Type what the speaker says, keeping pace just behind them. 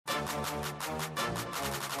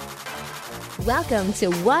Welcome to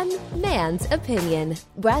One Man's Opinion,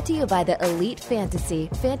 brought to you by the Elite Fantasy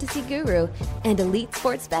Guru, and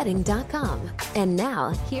EliteSportsBetting.com. And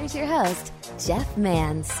now, here's your host, Jeff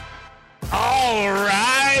Mans. All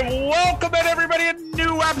right, welcome in, everybody, a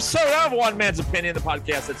new episode of One Man's Opinion, the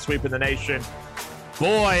podcast that's sweeping the nation.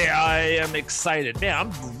 Boy, I am excited. Man,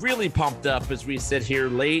 I'm really pumped up as we sit here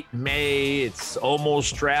late May. It's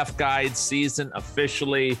almost draft guide season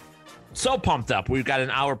officially. So pumped up. We've got an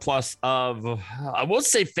hour plus of, I won't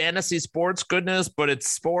say fantasy sports goodness, but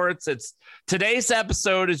it's sports. It's today's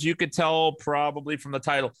episode, as you could tell probably from the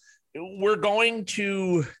title. We're going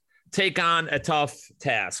to take on a tough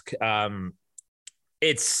task.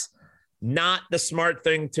 It's not the smart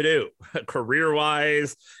thing to do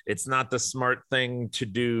career-wise. It's not the smart thing to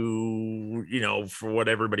do, for what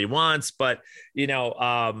everybody wants. But,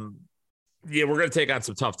 we're going to take on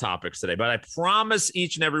some tough topics today, but I promise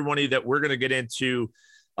each and every one of you that we're going to get into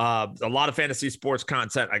a lot of fantasy sports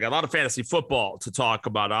content. I got a lot of fantasy football to talk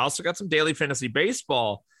about. I also got some daily fantasy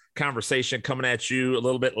baseball conversation coming at you a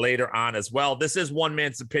little bit later on as well. This is One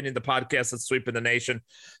Man's Opinion, the podcast that's sweeping the nation.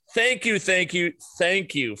 Thank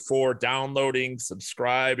you for downloading,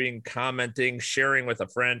 subscribing, commenting, sharing with a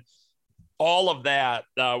friend. All of that,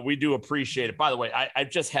 we do appreciate it. By the way, I've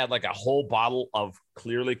just had like a whole bottle of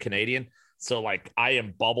Clearly Canadian. So I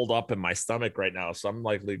am bubbled up in my stomach right now. So I'm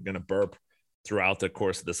likely going to burp throughout the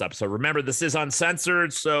course of this episode. Remember, this is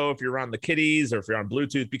uncensored. So if you're on the kiddies or if you're on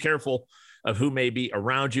Bluetooth, be careful of who may be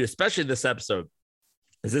around you, especially this episode.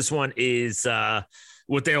 As this one is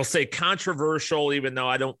what they'll say controversial, even though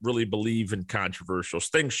I don't really believe in controversial.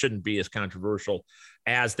 Things shouldn't be as controversial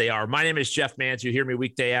as they are. My name is Jeff Mans. You hear me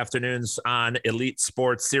weekday afternoons on Elite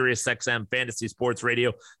Sports, Sirius XM Fantasy Sports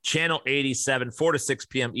Radio, Channel 87, 4 to 6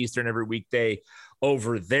 p.m. Eastern every weekday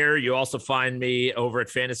over there. You also find me over at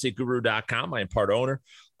fantasyguru.com. I am part owner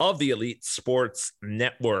of the Elite Sports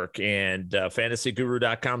Network, and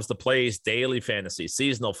fantasyguru.com is the place. Daily fantasy,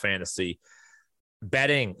 seasonal fantasy,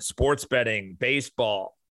 betting, sports betting,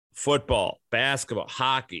 baseball, football, basketball,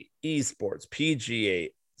 hockey, esports, PGA,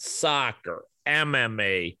 soccer,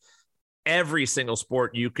 MMA, every single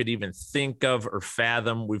sport you could even think of or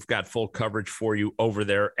fathom. We've got full coverage for you over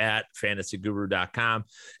there at fantasyguru.com.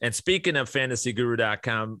 And speaking of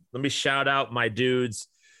fantasyguru.com, let me shout out my dudes,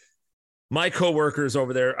 my coworkers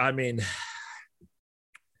over there. I mean,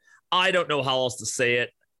 I don't know how else to say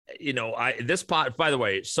it. By the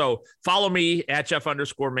way, so follow me at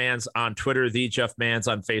Jeff_Mans on Twitter, the Jeff Mans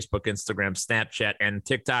on Facebook, Instagram, Snapchat, and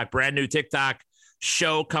TikTok. Brand new TikTok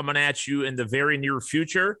show coming at you in the very near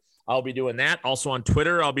future. I'll be doing that. Also on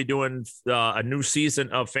Twitter, I'll be doing a new season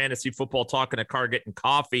of Fantasy Football Talking a Car Getting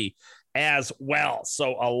Coffee as well.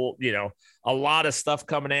 So, a lot of stuff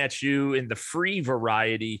coming at you in the free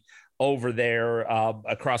variety over there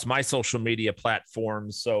across my social media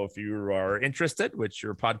platforms. So if you are interested, which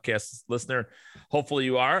you're a podcast listener, hopefully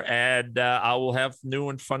you are, and I will have new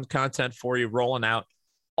and fun content for you rolling out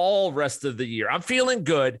all rest of the year. I'm feeling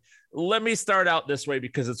good. Let me start out this way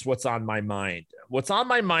because it's what's on my mind. What's on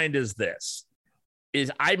my mind is this,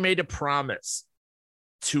 is I made a promise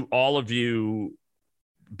to all of you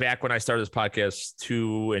back when I started this podcast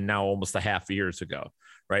 2 and now almost a half years ago.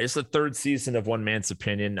 Right. It's the third season of One Man's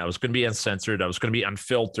Opinion. I was going to be uncensored. I was going to be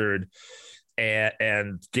unfiltered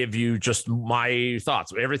and give you just my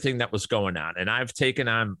thoughts, everything that was going on. And I've taken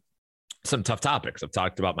on some tough topics. I've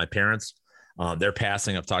talked about my parents, their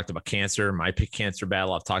passing. I've talked about cancer, my cancer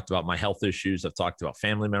battle. I've talked about my health issues. I've talked about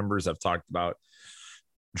family members. I've talked about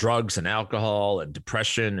drugs and alcohol and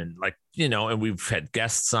depression and and we've had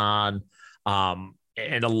guests on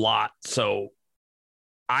and a lot. So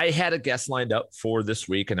I had a guest lined up for this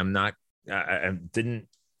week, and I'm not going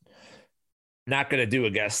to do a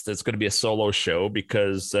guest that's going to be a solo show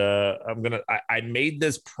because I made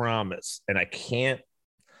this promise, and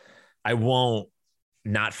I won't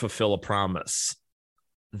not fulfill a promise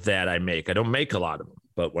that I make. I don't make a lot of them,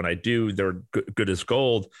 but when I do, they're good as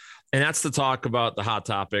gold. And that's to talk about the hot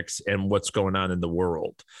topics and what's going on in the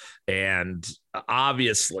world. And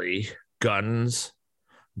obviously guns,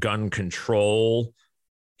 gun control,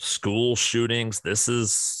 school shootings. This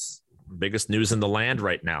is biggest news in the land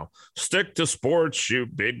right now. Stick to sports, you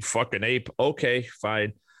big fucking ape. Okay,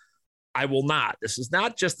 fine. I will not. This is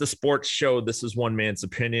not just a sports show. This is One Man's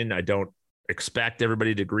Opinion. I don't expect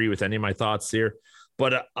everybody to agree with any of my thoughts here.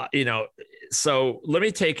 But, so let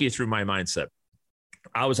me take you through my mindset.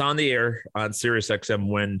 I was on the air on Sirius XM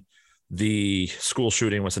when the school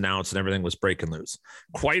shooting was announced and everything was breaking loose.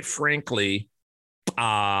 Quite frankly,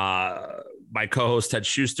 my co-host Ted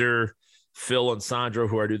Schuster Phil and Sandro,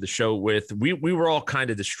 who I do the show with, we were all kind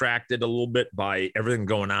of distracted a little bit by everything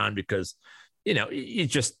going on because,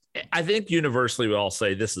 I think universally we all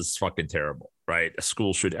say this is fucking terrible, right? A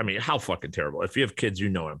school should, how fucking terrible. If you have kids, you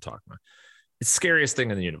know what I'm talking about. It's the scariest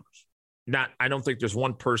thing in the universe. I don't think there's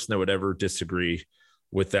one person that would ever disagree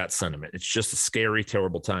with that sentiment. It's just a scary,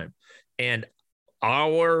 terrible time. And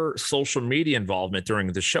our social media involvement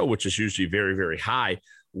during the show, which is usually very, very high,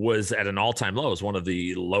 was at an all-time low. It was one of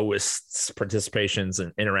the lowest participations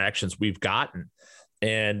and interactions we've gotten.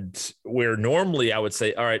 And where normally I would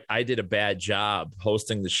say, all right, I did a bad job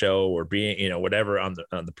hosting the show or being, whatever on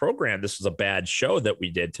the program. This was a bad show that we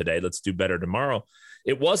did today. Let's do better tomorrow.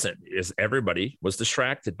 It wasn't, everybody was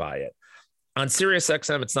distracted by it. On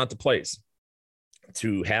SiriusXM, it's not the place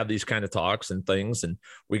to have these kind of talks and things, and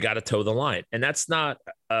we got to toe the line. And that's not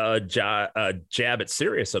a jab at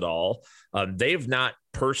Sirius at all. They've not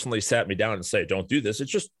personally sat me down and say, don't do this.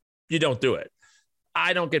 It's just, you don't do it.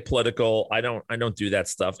 I don't get political. I don't do that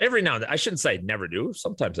stuff. Every now and then, I shouldn't say never do.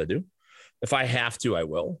 Sometimes I do. If I have to, I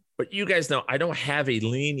will. But you guys know, I don't have a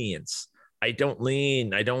lenience. I don't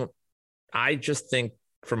lean. I just think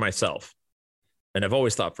for myself. And I've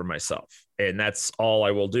always thought for myself. And that's all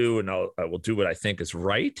I will do. And I will do what I think is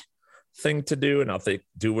right thing to do. And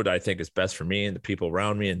do what I think is best for me and the people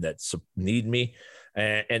around me and that need me.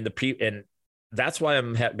 And that's why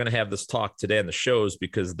I'm going to have this talk today on the shows,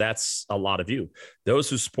 because that's a lot of you. Those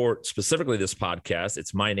who support specifically this podcast,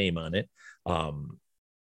 it's my name on it.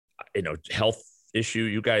 Health issue.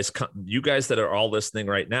 You guys that are all listening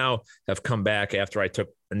right now have come back after I took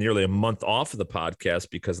nearly a month off of the podcast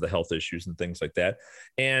because of the health issues and things like that.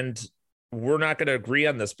 And we're not going to agree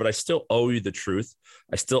on this, but I still owe you the truth.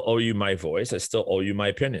 I still owe you my voice. I still owe you my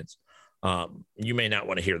opinions. You may not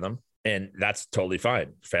want to hear them, and that's totally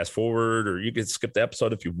fine. Fast forward, or you can skip the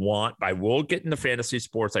episode if you want. I will get into fantasy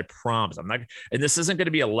sports. I promise. I'm not, and this isn't going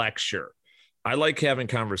to be a lecture. I like having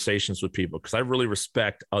conversations with people because I really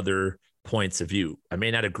respect other points of view. I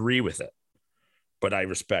may not agree with it, but I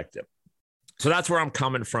respect it. So that's where I'm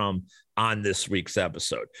coming from on this week's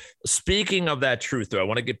episode. Speaking of that truth, though, I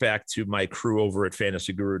want to get back to my crew over at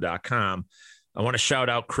fantasyguru.com. I want to shout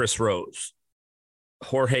out Chris Rose,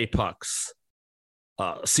 Jorge Pucks,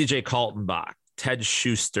 CJ Kaltenbach, Ted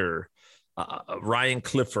Schuster, Ryan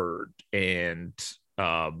Clifford, and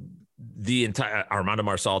the entire Armando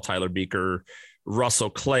Marsal, Tyler Beaker, Russell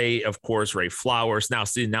Clay, of course, Ray Flowers.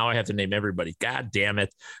 Now I have to name everybody. God damn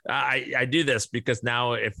it. I do this because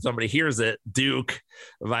now if somebody hears it, Duke,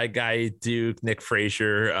 my guy Duke, Nick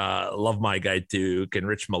Frazier, love my guy Duke, and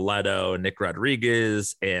Rich Mileto, and Nick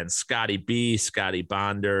Rodriguez, and Scotty B, Scotty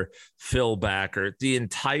Bonder, Phil Backer, the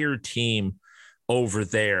entire team over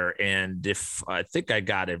there. And if I think I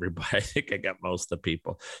got everybody, I think I got most of the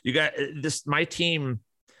people. You got this. My team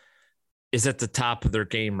is at the top of their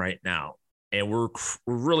game right now. And we're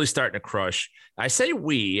really starting to crush. I say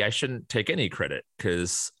I shouldn't take any credit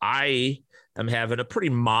because I am having a pretty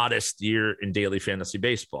modest year in daily fantasy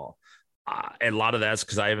baseball. And a lot of that's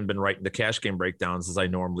because I haven't been writing the cash game breakdowns as I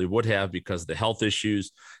normally would have because of the health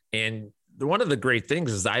issues. And one of the great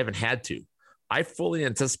things is I haven't had to. I fully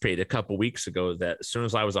anticipated a couple of weeks ago that as soon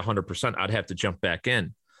as I was 100%, I'd have to jump back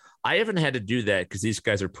in. I haven't had to do that because these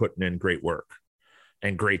guys are putting in great work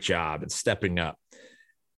and great job and stepping up.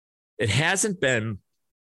 It hasn't been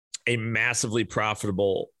a massively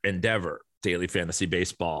profitable endeavor, daily fantasy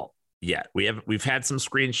baseball, yet. We've had some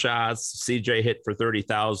screenshots. CJ hit for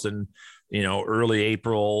 30,000, early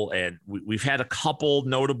April, and we've had a couple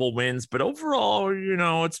notable wins, but overall,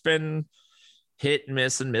 it's been hit and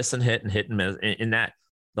miss and miss and hit and miss in that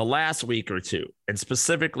the last week or two, and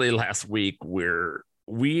specifically last week where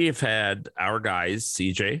we've had our guys,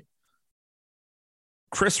 CJ,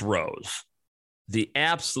 Chris Rose, the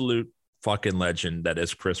absolute fucking legend that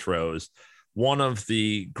is Chris Rose, one of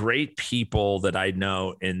the great people that I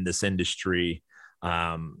know in this industry.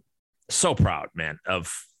 So proud, man,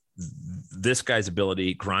 of this guy's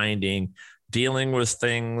ability, grinding, dealing with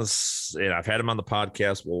things. And I've had him on the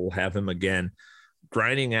podcast. We'll have him again,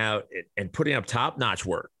 grinding out and putting up top-notch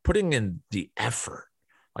work, putting in the effort,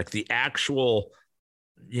 like the actual,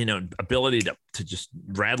 ability to just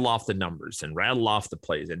rattle off the numbers and rattle off the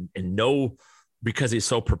plays and know because he's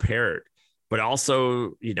so prepared, but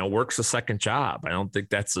also, works a second job. I don't think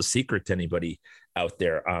that's a secret to anybody out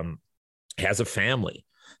there. Has a family,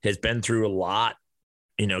 has been through a lot,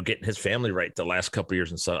 getting his family right the last couple of years.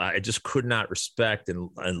 And so I just could not respect and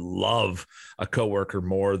love a coworker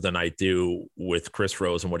more than I do with Chris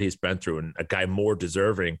Rose and what he's been through, and a guy more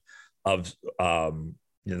deserving of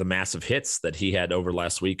the massive hits that he had over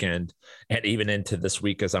last weekend and even into this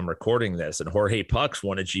week as I'm recording this. And Jorge Pucks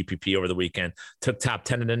won a GPP over the weekend, took top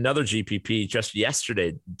 10 in another GPP just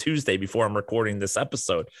yesterday, Tuesday, before I'm recording this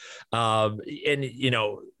episode. And,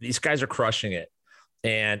 these guys are crushing it.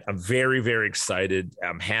 And I'm very, very excited.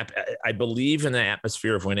 I'm happy. I believe in the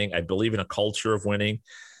atmosphere of winning. I believe in a culture of winning.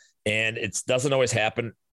 And it doesn't always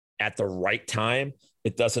happen at the right time.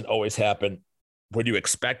 It doesn't always happen when you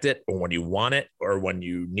expect it or when you want it or when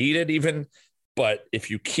you need it even. But if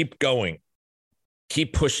you keep going,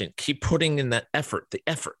 keep pushing, keep putting in that effort,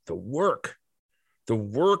 the work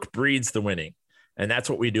breeds the winning. And that's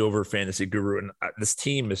what we do over Fantasy Guru. And this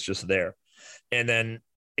team is just there. And then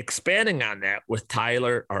expanding on that with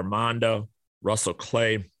Tyler, Armando, Russell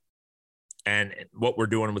Clay, and what we're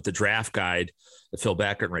doing with the draft guide, the Phil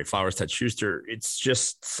Backert and Ray Flowers, Ted Schuster, it's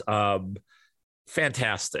just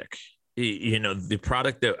fantastic. The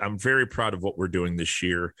product that I'm very proud of what we're doing this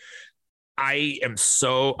year. I'm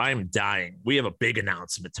dying. We have a big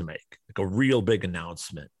announcement to make, like a real big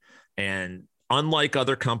announcement. And unlike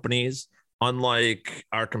other companies, unlike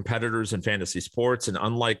our competitors in fantasy sports, and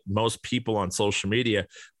unlike most people on social media,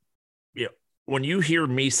 when you hear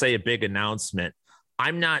me say a big announcement,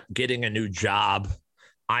 I'm not getting a new job.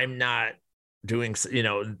 I'm not doing,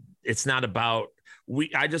 it's not about,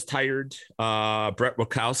 I just hired Brett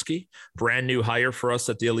Wachowski, brand new hire for us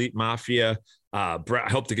at the Elite Mafia. Brett, I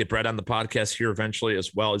hope to get Brett on the podcast here eventually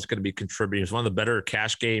as well. He's going to be contributing. He's one of the better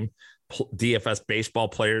cash game DFS baseball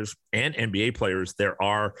players and NBA players. There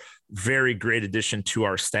are very great addition to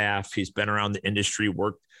our staff. He's been around the industry,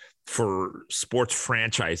 worked for sports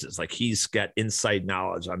franchises. Like, he's got inside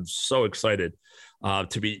knowledge. I'm so excited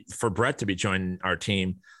for Brett to be joining our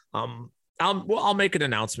team. I'll make an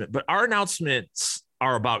announcement, but our announcements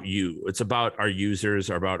are about you. It's about our users,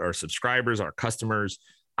 about our subscribers, our customers,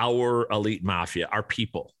 our Elite Mafia, our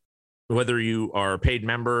people. Whether you are a paid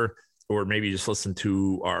member or maybe just listen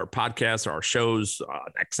to our podcasts or our shows on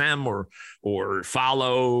XM or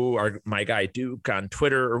follow my guy Duke on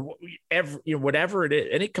Twitter or whatever it is,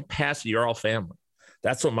 any capacity, you're all family.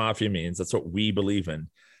 That's what Mafia means. That's what we believe in.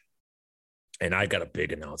 And I got a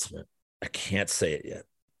big announcement. I can't say it yet,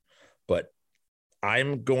 but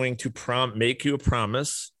I'm going to make you a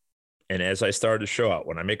promise. And as I started to show out,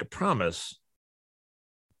 when I make a promise,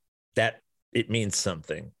 that it means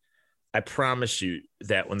something. I promise you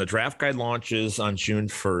that when the draft guide launches on June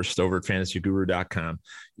 1st over at fantasyguru.com,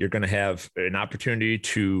 you're going to have an opportunity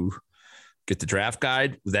to get the draft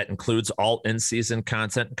guide that includes all in-season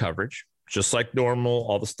content and coverage, just like normal,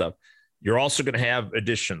 all the stuff. You're also going to have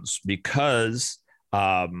additions because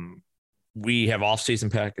we have off-season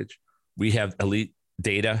package. We have elite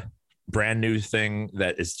data, brand new thing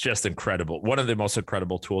that is just incredible. One of the most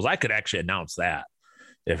incredible tools. I could actually announce that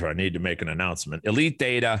if I need to make an announcement. Elite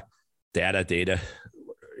data.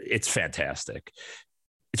 It's fantastic.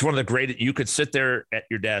 It's one of the great, you could sit there at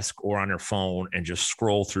your desk or on your phone and just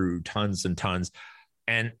scroll through tons and tons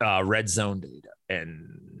and red zone data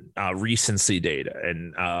and recency data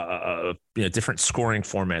and different scoring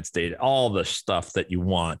formats data, all the stuff that you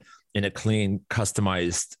want in a clean,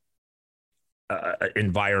 customized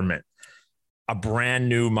environment. A brand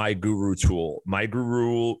new My Guru tool. My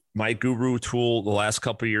Guru tool the last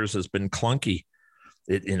couple of years has been clunky.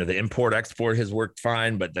 The import export has worked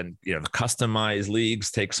fine, but then the customized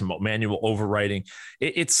leagues take some manual overwriting.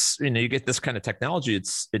 It's you get this kind of technology,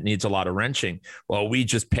 it needs a lot of wrenching. Well, we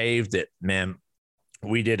just paved it, man.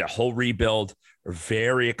 We did a whole rebuild. We're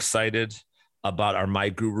very excited about our My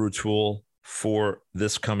Guru tool for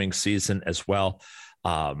this coming season as well.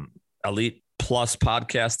 Elite Plus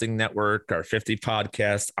podcasting network, our 50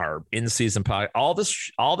 podcasts, our in-season podcast,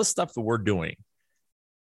 all the stuff that we're doing.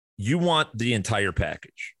 You want the entire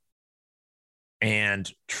package. And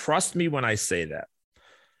trust me when I say that,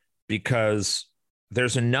 because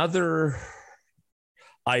there's another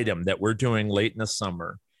item that we're doing late in the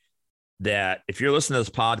summer that if you're listening to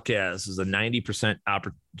this podcast, is a 90%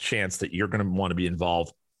 chance that you're going to want to be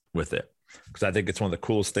involved with it. Because I think it's one of the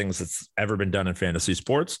coolest things that's ever been done in fantasy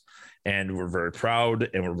sports. And we're very proud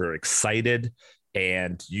and we're very excited.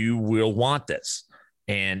 And you will want this.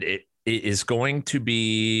 And it is going to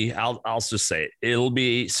be, I'll just say it'll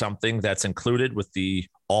be something that's included with the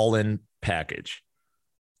all-in package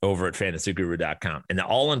over at fantasyguru.com. And the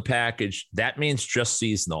all-in package, that means just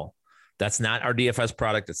seasonal. That's not our DFS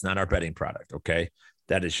product. It's not our betting product. Okay.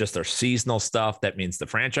 That is just our seasonal stuff. That means the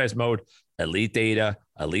franchise mode, elite data,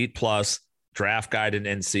 elite plus, draft guide, and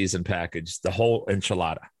in-season package, the whole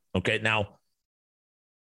enchilada. Okay. Now,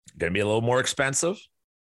 going to be a little more expensive.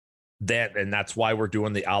 And that's why we're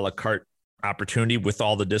doing the a la carte opportunity with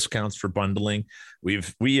all the discounts for bundling.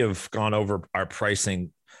 We have gone over our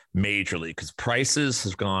pricing majorly because prices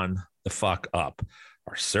have gone the fuck up.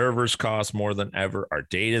 Our servers cost more than ever. Our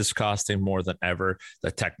data is costing more than ever.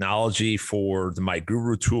 The technology for the My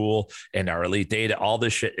Guru tool and our elite data, all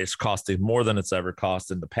this shit is costing more than it's ever cost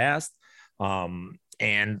in the past.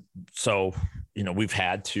 And so, we've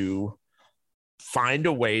had to find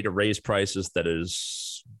a way to raise prices that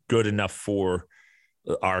is good enough for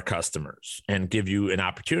our customers and give you an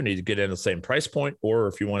opportunity to get in the same price point, or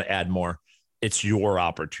if you want to add more, it's your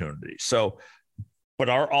opportunity. So, but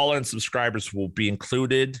our all-in subscribers will be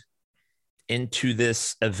included into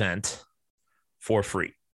this event for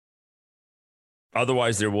free.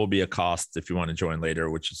 Otherwise, there will be a cost if you want to join later,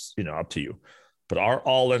 which is, up to you. But our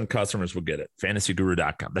all-in customers will get it.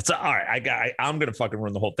 FantasyGuru.com. That's all right. I'm going to fucking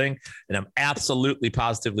run the whole thing. And I'm absolutely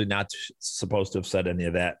positively not supposed to have said any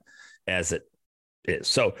of that as it is.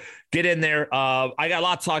 So get in there. I got a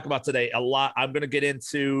lot to talk about today. I'm going to get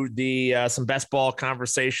into some best ball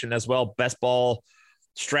conversation as well. Best ball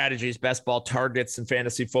strategies, best ball targets in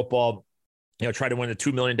fantasy football. Try to win the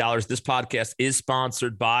 $2 million. This podcast is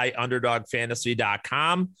sponsored by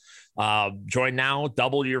UnderdogFantasy.com. Join now.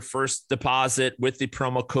 Double your first deposit with the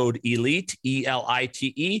promo code ELITE,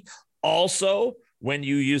 ELITE. Also, when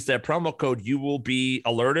you use that promo code, you will be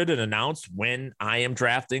alerted and announced when I am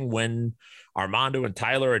drafting, when Armando and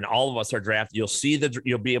Tyler and all of us are drafted.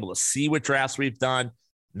 You'll be able to see what drafts we've done.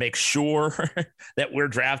 Make sure that we're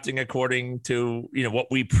drafting according to, what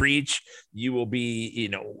we preach. You will be,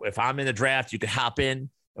 if I'm in a draft, you can hop in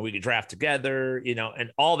and we can draft together,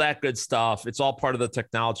 and all that good stuff. It's all part of the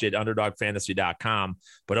technology at UnderdogFantasy.com,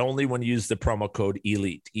 but only when you use the promo code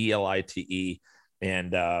ELITE, ELITE.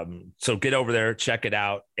 And so get over there, check it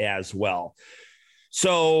out as well.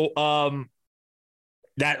 So,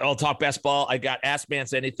 that I'll talk best ball. I got Ask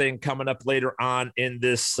Mans Anything coming up later on in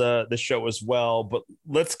this show as well. But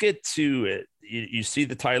let's get to it. You see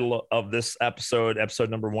the title of this episode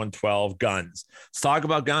number 112, guns. Let's talk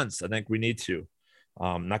about guns. I think we need to.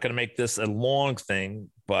 I'm not going to make this a long thing,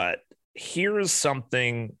 but here's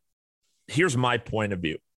my point of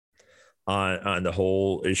view on the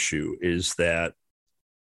whole issue is that,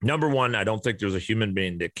 number one, I don't think there's a human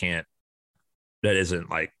being that isn't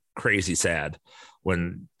like crazy sad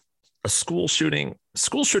when a school shootings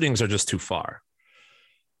are just too far.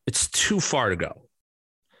 It's too far to go,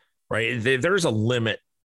 right? There's a limit.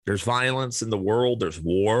 There's violence in the world. There's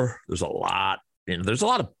war. There's a lot, there's a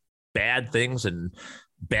lot of bad things and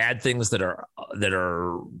bad things that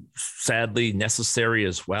are sadly necessary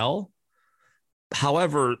as well.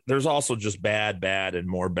 However, there's also just bad and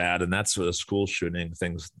more bad. And that's what a school shooting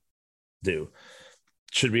things do.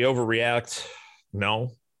 Should we overreact?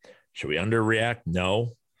 No. Should we underreact?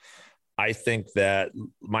 No. I think that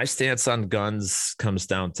my stance on guns comes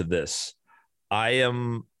down to this. I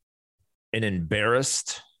am an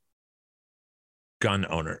embarrassed gun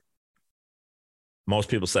owner. Most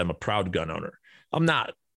people say I'm a proud gun owner. I'm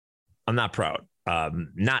not proud.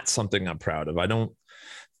 Not something I'm proud of.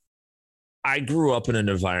 I grew up in an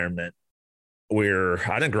environment where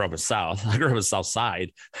I didn't grow up in South. I grew up in South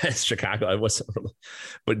Side, Chicago. I wasn't really,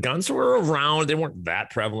 but guns were around. They weren't that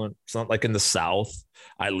prevalent. It's not like in the South.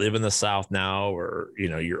 I live in the South now, or,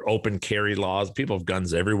 your open carry laws. People have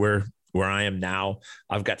guns everywhere where I am now.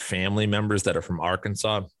 I've got family members that are from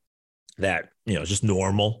Arkansas that, just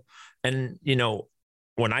normal. And,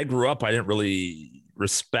 when I grew up, I didn't really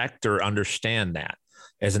respect or understand that.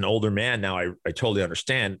 As an older man now, I totally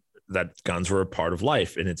understand that guns were a part of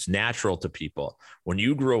life and it's natural to people. When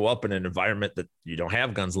you grow up in an environment that you don't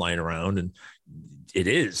have guns lying around, and it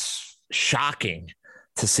is shocking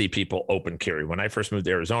to see people open carry. When I first moved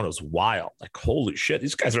to Arizona, it was wild. Like, holy shit,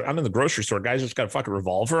 these guys I'm in the grocery store. Guys just got a fucking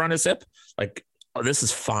revolver on his hip. Like, oh, this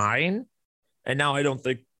is fine. And now I don't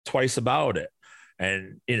think twice about it.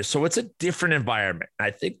 And, so it's a different environment.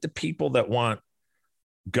 I think the people that want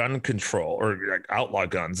gun control or like outlaw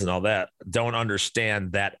guns and all that don't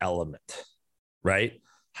understand that element, right?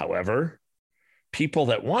 However, people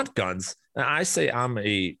that want guns, and I say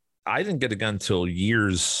I didn't get a gun till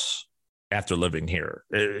years after living here,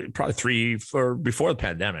 probably before the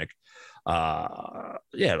pandemic.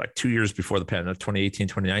 Like 2 years before the pandemic, 2018,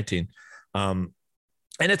 2019.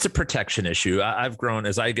 And it's a protection issue. I've grown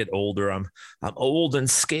as I get older. I'm old and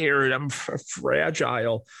scared. I'm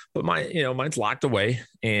fragile, but mine's locked away,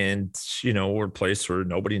 and we're a place where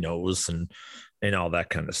nobody knows and all that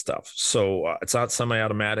kind of stuff. So it's not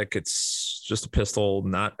semi-automatic. It's just a pistol,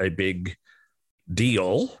 not a big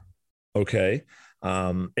deal. Okay,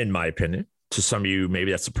 in my opinion. To some of you,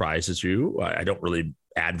 maybe that surprises you. I don't really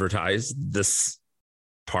advertise this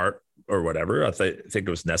part or whatever. I think it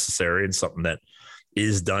was necessary and something that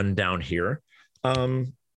is done down here.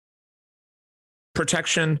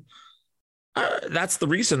 Protection. That's the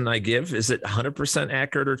reason I give. Is it 100%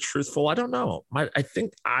 accurate or truthful? I don't know. I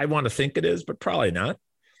think I want to think it is, but probably not.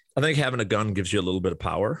 I think having a gun gives you a little bit of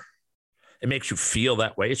power. It makes you feel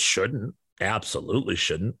that way. It shouldn't. Absolutely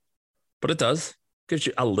shouldn't. But it does. Gives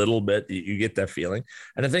you a little bit. You get that feeling.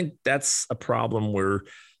 And I think that's a problem where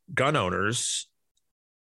gun owners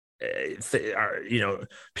are,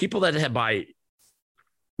 people that buy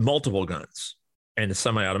multiple guns and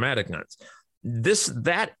semi-automatic guns.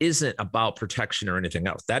 That isn't about protection or anything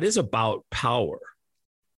else. That is about power.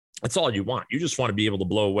 That's all you want. You just want to be able to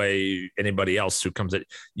blow away anybody else who comes at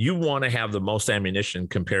you. Want to have the most ammunition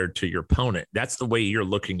compared to your opponent. That's the way you're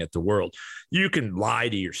looking at the world. You can lie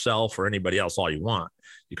to yourself or anybody else all you want.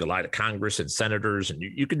 You can lie to Congress and senators, and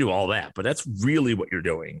you can do all that, but that's really what you're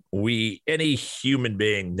doing. Any human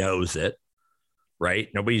being knows it, right?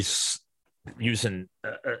 Nobody's using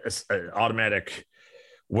an automatic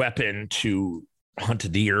weapon to hunt a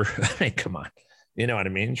deer. I mean, come on. You know what I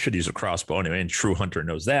mean? Should use a crossbow anyway, and true hunter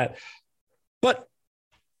knows that. But,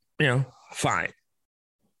 fine.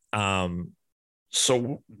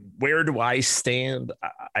 So where do I stand?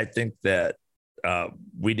 I think that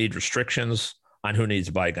we need restrictions on who needs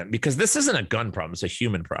to buy a gun, because this isn't a gun problem. It's a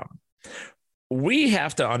human problem. We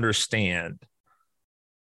have to understand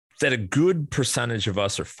that a good percentage of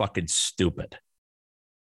us are fucking stupid.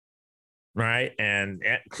 Right. And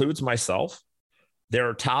it includes myself. There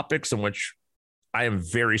are topics in which I am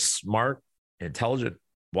very smart, intelligent,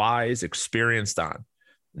 wise, experienced on.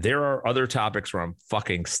 There are other topics where I'm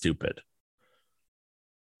fucking stupid.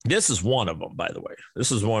 This is one of them, by the way.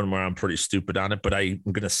 This is one where I'm pretty stupid on it, but I'm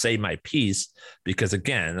going to say my piece because,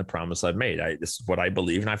 again, the promise I've made. This is what I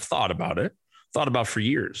believe, and I've thought about it. Thought about for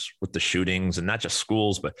years with the shootings, and not just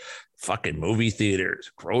schools, but fucking movie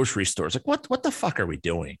theaters, grocery stores. Like, what the fuck are we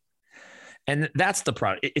doing? And that's the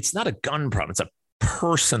problem. It's not a gun problem. It's a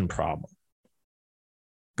person problem.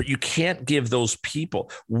 But you can't give those people.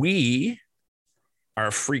 We are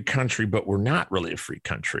a free country, but we're not really a free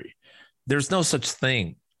country. There's no such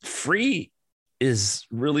thing. Free is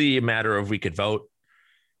really a matter of we could vote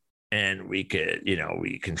and we could,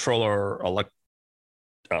 we control our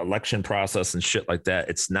election process and shit like that.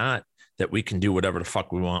 It's not that we can do whatever the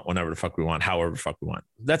fuck we want, whenever the fuck we want, however the fuck we want.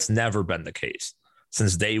 That's never been the case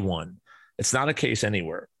since day one. It's not a case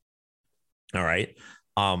anywhere. All right.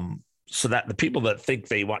 So that the people that think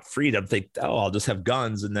they want freedom think, oh, I'll just have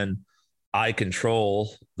guns and then I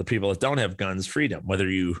control the people that don't have guns freedom, whether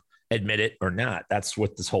you admit it or not. That's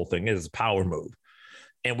what this whole thing is, a power move.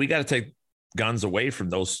 And we got to take guns away from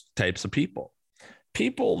those types of people.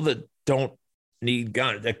 People that don't need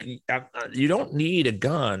guns. You don't need a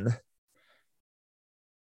gun.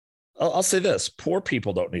 I'll say this. Poor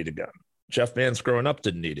people don't need a gun. Jeff Mans growing up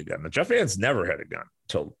didn't need a gun. Jeff Mans never had a gun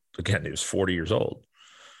until, again, he was 40 years old.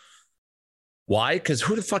 Why? Because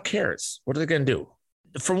who the fuck cares? What are they going to do?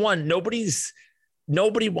 For one,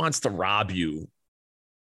 nobody wants to rob you,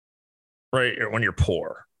 right, when you're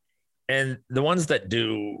poor. And the ones that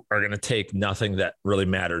do are going to take nothing that really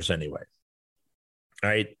matters anyway.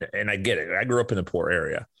 Right? And I get it. I grew up in a poor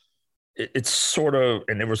area. It's sort of,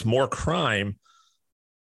 and there was more crime,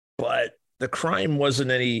 but the crime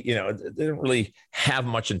wasn't any, they didn't really have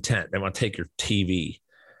much intent. They want to take your TV,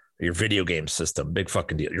 your video game system, big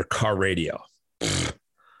fucking deal, your car radio.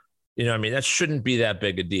 That shouldn't be that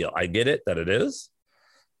big a deal. I get it that it is,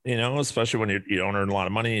 especially when you don't earn a lot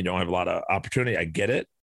of money, you don't have a lot of opportunity. I get it,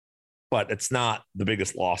 but it's not the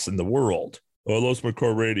biggest loss in the world. Oh, I lost my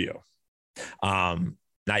car radio. Now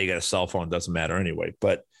you got a cell phone, doesn't matter anyway.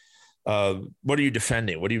 But what are you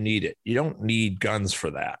defending? What do you need it? You don't need guns for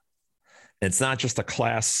that. It's not just a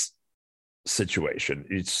class situation.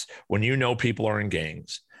 It's when people are in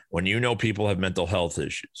gangs, when people have mental health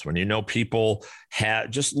issues, when people have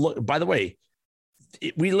just look. By the way,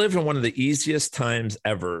 we live in one of the easiest times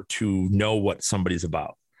ever to know what somebody's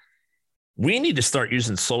about. We need to start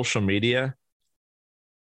using social media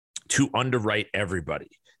to underwrite everybody.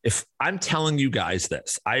 If I'm telling you guys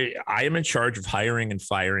this, I am in charge of hiring and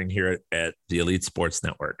firing here at the Elite Sports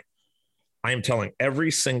Network. I am telling every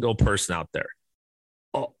single person out there,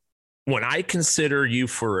 when I consider you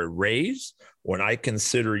for a raise, when I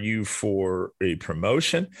consider you for a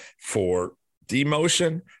promotion, for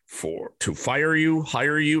demotion, to fire you,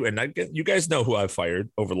 hire you, and you guys know who I've fired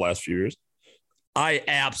over the last few years. I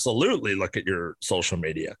absolutely look at your social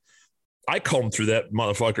media. I comb through that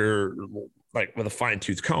motherfucker like with a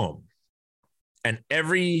fine-tooth comb. And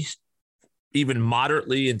every even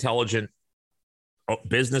moderately intelligent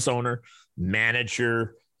business owner,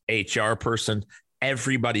 manager, HR person,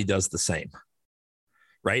 everybody does the same,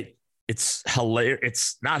 right? It's hilarious.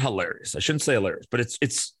 It's not hilarious. I shouldn't say hilarious, but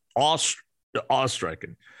it's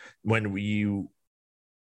awe-striking when you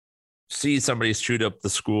see somebody shoot up the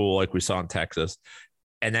school like we saw in Texas,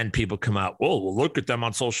 and then people come out, well, look at them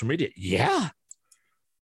on social media. Yeah.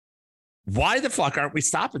 Why the fuck aren't we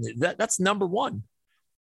stopping it? That's number one.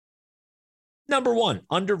 Number one,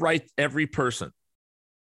 underwrite every person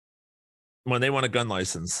when they want a gun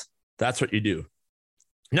license. That's what you do.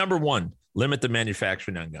 Number one, limit the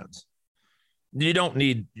manufacturing on guns. You don't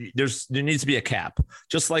need, there needs to be a cap,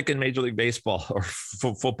 just like in Major League Baseball or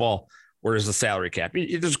football, where there's a salary cap.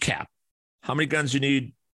 There's a cap. How many guns you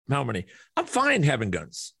need? How many? I'm fine having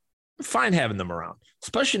guns. I'm fine having them around,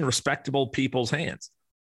 especially in respectable people's hands.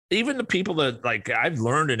 Even the people that, like, I've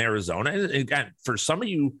learned in Arizona, and again, for some of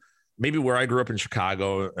you, maybe where I grew up in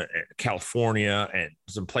Chicago, California, and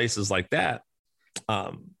some places like that,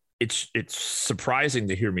 it's surprising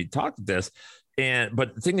to hear me talk to this.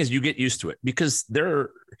 But the thing is, you get used to it, because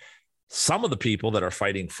some of the people that are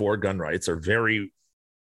fighting for gun rights are very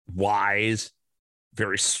wise,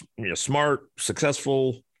 very smart,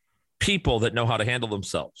 successful people that know how to handle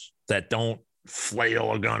themselves, that don't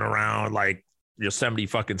flail a gun around like Yosemite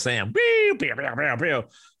fucking Sam. You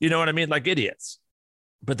know what I mean? Like idiots.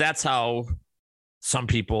 But that's how some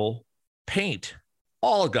people paint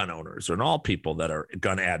all gun owners and all people that are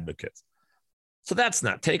gun advocates. So that's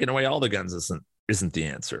not taking away all the guns isn't the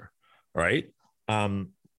answer, right?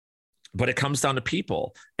 But it comes down to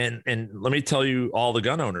people. And let me tell you, all the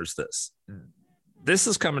gun owners, this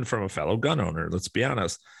is coming from a fellow gun owner, let's be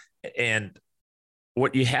honest. And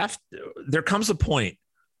what you have to, there comes a point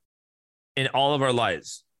in all of our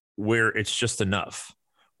lives where it's just enough,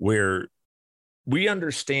 where we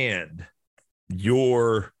understand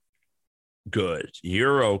you're good,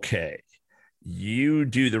 you're okay, you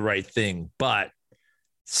do the right thing, but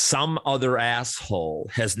some other asshole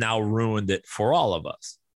has now ruined it for all of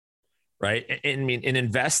us, right? I mean, in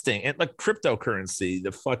investing, and like cryptocurrency,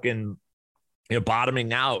 the fucking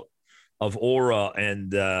bottoming out of Aura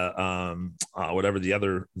and whatever the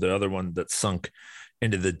other one that sunk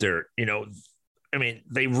into the dirt. I mean,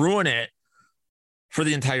 they ruin it for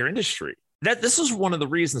the entire industry. This is one of the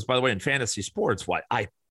reasons, by the way, in fantasy sports, why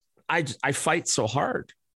I fight so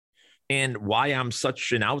hard, and why I'm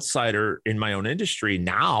such an outsider in my own industry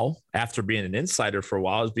now, after being an insider for a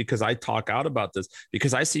while, is because I talk out about this,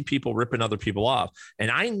 because I see people ripping other people off.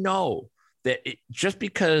 And I know that just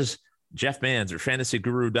because Jeff Mans or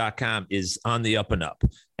fantasyguru.com is on the up and up,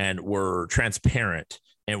 and we're transparent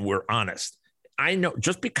and we're honest, I know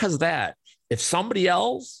just because of that, if somebody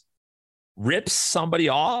else rips somebody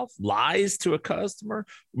off, lies to a customer,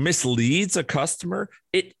 misleads a customer,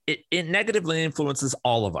 it negatively influences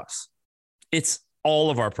all of us. It's all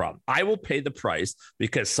of our problem. I will pay the price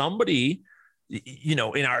because somebody,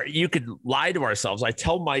 you could lie to ourselves. I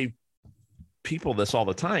tell my people this all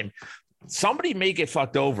the time. Somebody may get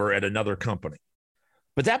fucked over at another company,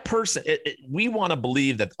 but that person, we want to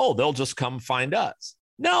believe that, they'll just come find us.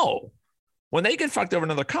 No, when they get fucked over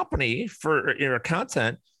another company for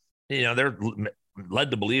content, they're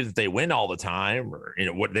led to believe that they win all the time, or,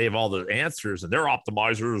 what they have all the answers and they're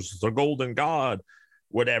optimizers, the golden god,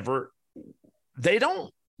 whatever. They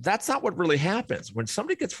don't, that's not what really happens. When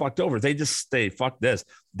somebody gets fucked over, they just say, fuck this.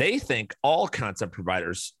 They think all content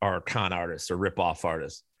providers are con artists or rip-off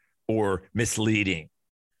artists or misleading.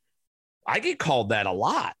 I get called that a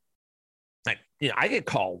lot. Like, I get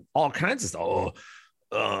called all kinds of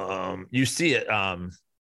stuff. You see it. I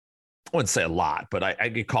wouldn't say a lot, but I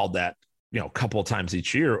get called that, a couple of times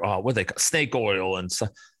each year. What they call snake oil and stuff.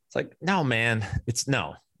 It's like, no, man, it's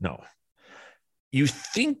no. You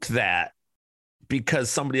think that because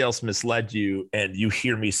somebody else misled you, and you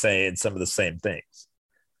hear me saying some of the same things.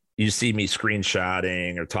 You see me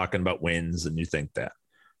screenshotting or talking about wins, and you think that,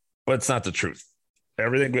 but it's not the truth.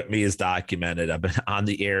 Everything with me is documented. I've been on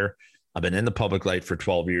the air. I've been in the public light for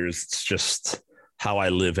 12 years. It's just how I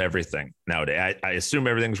live everything nowadays. I assume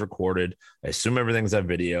everything's recorded. I assume everything's on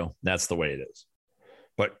video. That's the way it is.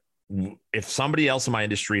 But if somebody else in my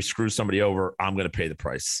industry screws somebody over, I'm going to pay the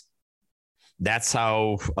price. That's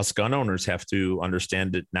how us gun owners have to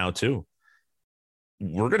understand it now too.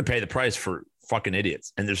 We're going to pay the price for fucking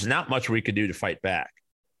idiots. And there's not much we could do to fight back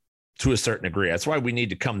to a certain degree. That's why we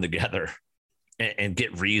need to come together and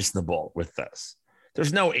get reasonable with this.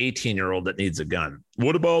 There's no 18-year-old that needs a gun.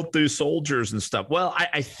 What about the soldiers and stuff? Well,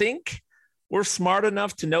 I think we're smart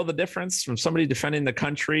enough to know the difference from somebody defending the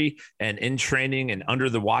country and in training and under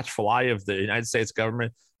the watchful eye of the United States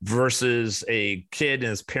government versus a kid in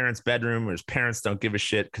his parents' bedroom where his parents don't give a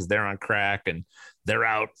shit because they're on crack and they're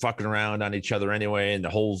out fucking around on each other anyway, and the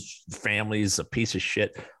whole family's a piece of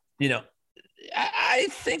shit. I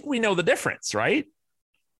think we know the difference, right?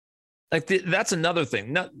 Like that's another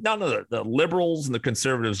thing. None of the liberals and the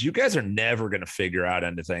conservatives, you guys are never going to figure out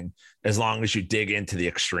anything as long as you dig into the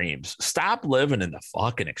extremes. Stop living in the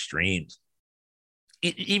fucking extremes.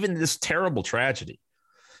 Even this terrible tragedy.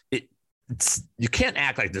 You can't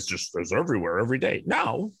act like this just is everywhere every day.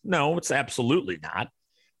 No, it's absolutely not.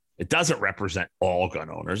 It doesn't represent all gun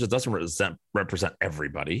owners. It doesn't represent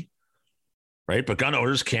everybody, right? But gun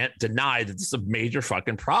owners can't deny that this is a major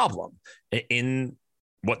fucking problem in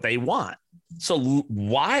what they want. So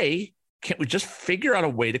why can't we just figure out a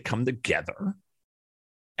way to come together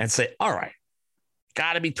and say, all right,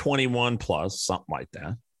 got to be 21 plus, something like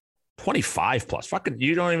that. 25 plus. Fucking,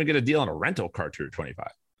 you don't even get a deal on a rental car till you're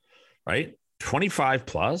 25, right? 25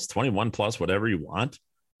 plus, 21 plus, whatever you want.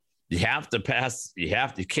 You have to pass. You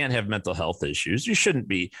can't have mental health issues. You shouldn't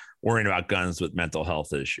be worrying about guns with mental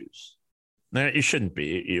health issues. You shouldn't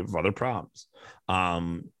be. You have other problems.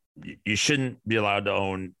 You shouldn't be allowed to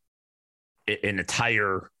own an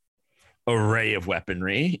entire array of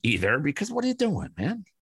weaponry either, because what are you doing, man?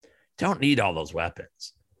 Don't need all those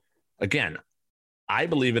weapons. Again, I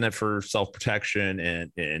believe in it for self-protection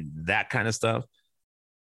and that kind of stuff,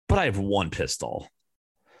 but I have one pistol.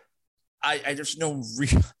 I there's no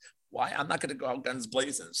reason why I'm not going to go out guns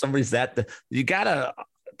blazing. Somebody's you gotta,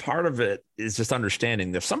 part of it is just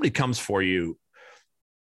understanding that if somebody comes for you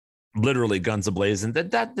literally guns ablazing,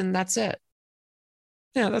 then that's it.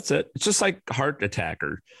 Yeah, that's it. It's just like heart attack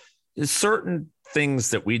or certain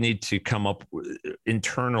things that we need to come up with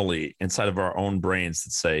internally inside of our own brains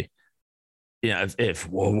that say,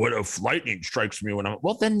 what if lightning strikes me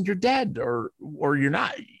then you're dead or you're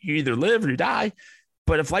not. You either live or you die.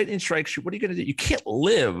 But if lightning strikes you, what are you going to do? You can't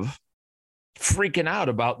live freaking out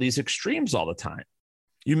about these extremes all the time.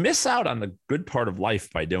 You miss out on the good part of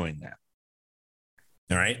life by doing that.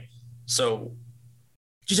 All right. So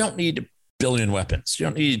you don't need a billion weapons. You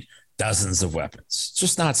don't need dozens of weapons. It's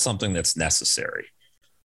just not something that's necessary.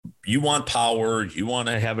 You want power. You want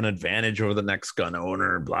to have an advantage over the next gun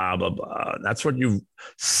owner, blah, blah, blah. That's what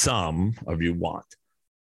some of you want.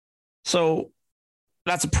 So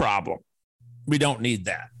that's a problem. We don't need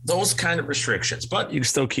that. Those kind of restrictions, but you can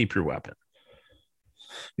still keep your weapon.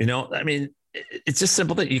 It's just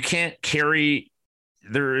simple that you can't carry.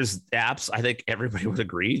 There is apps. I think everybody would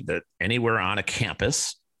agree that anywhere on a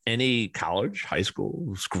campus, any college, high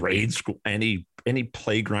school, grade school, any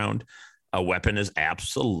playground, a weapon is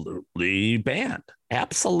absolutely banned.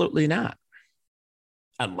 Absolutely not.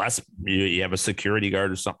 Unless you have a security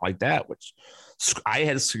guard or something like that, which I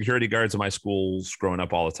had security guards in my schools growing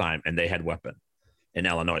up all the time, and they had weapon in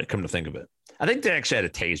Illinois. Come to think of it. I think they actually had a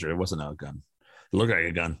taser. It wasn't a gun. It looked like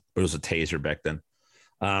a gun, but it was a taser back then.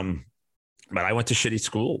 But I went to shitty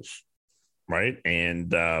schools, right?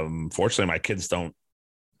 And fortunately, my kids don't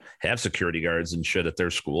have security guards and shit at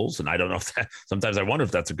their schools. And I don't know if sometimes I wonder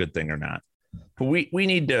if that's a good thing or not. But we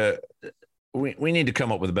need to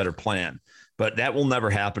come up with a better plan. But that will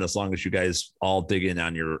never happen as long as you guys all dig in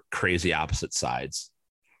on your crazy opposite sides.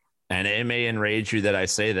 And it may enrage you that I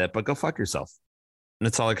say that, but go fuck yourself. And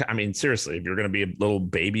that's all. Seriously, if you're going to be a little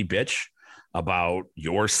baby bitch about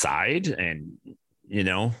your side, and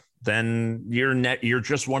then you're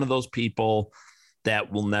just one of those people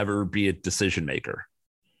that will never be a decision maker,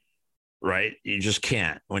 right? You just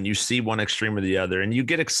can't. When you see one extreme or the other, and you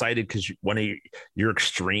get excited because one of your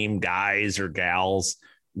extreme guys or gals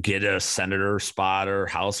get a senator spot or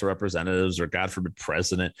House of Representatives or God forbid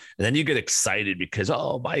president. And then you get excited because,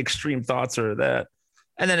 my extreme thoughts are that.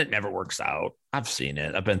 And then it never works out. I've seen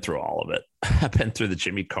it. I've been through all of it. I've been through the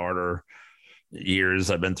Jimmy Carter years.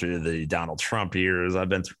 I've been through the Donald Trump years. I've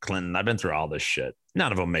been through Clinton. I've been through all this shit.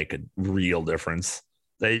 None of them make a real difference.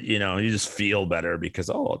 You just feel better because,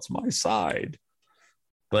 it's my side.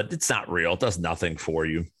 But it's not real. It does nothing for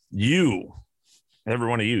you. Every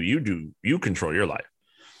one of you control your life.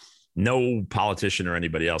 No politician or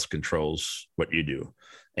anybody else controls what you do.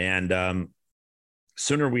 And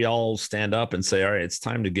sooner we all stand up and say, all right, it's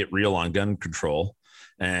time to get real on gun control.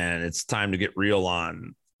 And it's time to get real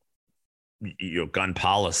on gun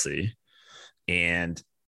policy. And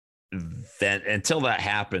then until that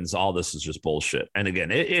happens, all this is just bullshit. And again,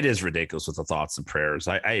 it is ridiculous with the thoughts and prayers.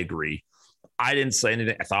 I agree. I didn't say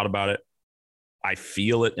anything. I thought about it. I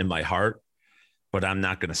feel it in my heart. But I'm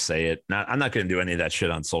not going to say it. I'm not going to do any of that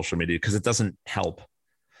shit on social media because it doesn't help.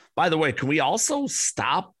 By the way, can we also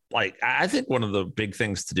stop? Like, I think one of the big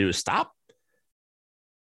things to do is stop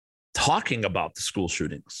talking about the school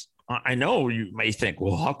shootings. I know you may think,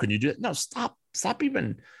 well, how can you do it? No, stop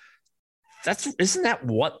even. Isn't that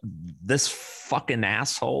what this fucking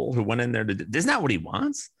asshole who went in there to do? Isn't that what he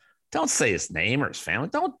wants? Don't say his name or his family.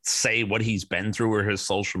 Don't say what he's been through or his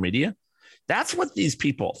social media. That's what these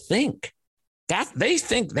people think. They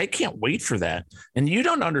think they can't wait for that. And you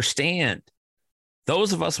don't understand.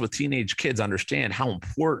 Those of us with teenage kids understand how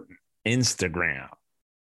important Instagram,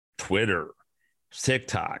 Twitter,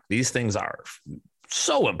 TikTok, these things are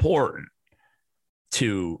so important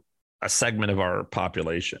to a segment of our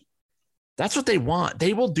population. That's what they want.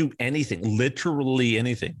 They will do anything, literally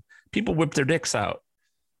anything. People whip their dicks out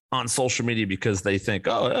on social media because they think,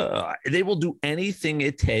 they will do anything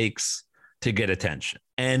it takes to get attention,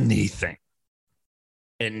 anything.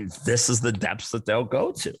 And this is the depths that they'll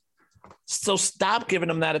go to. So stop giving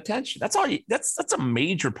them that attention. That's all. That's a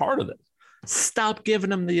major part of it. Stop giving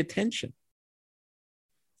them the attention.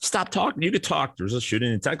 Stop talking. You could talk. There's a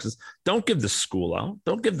shooting in Texas. Don't give the school out.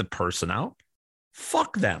 Don't give the person out.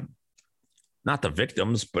 Fuck them. Not the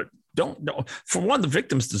victims, but don't. For one, the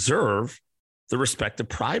victims deserve the respect of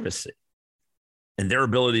privacy and their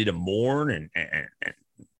ability to mourn and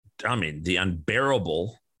I mean, the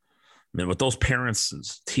unbearable. I mean, what those parents and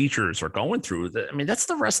teachers are going through, I mean, that's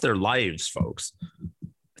the rest of their lives, folks.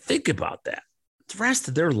 Think about that. The rest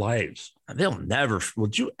of their lives.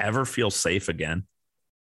 Would you ever feel safe again?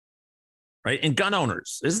 Right? And gun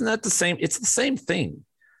owners, isn't that the same? It's the same thing.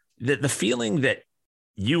 The feeling that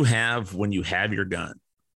you have when you have your gun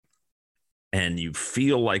and you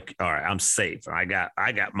feel like, all right, I'm safe. I got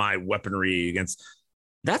my weaponry against.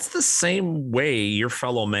 That's the same way your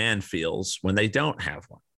fellow man feels when they don't have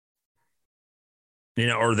one. You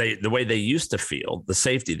know, or the way they used to feel, the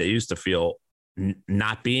safety they used to feel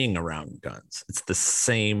not being around guns. It's the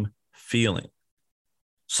same feeling.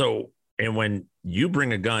 So, and when you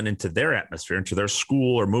bring a gun into their atmosphere, into their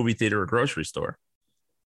school or movie theater or grocery store,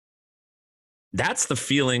 that's the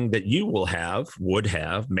feeling that you will have, would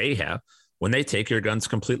have, may have when they take your guns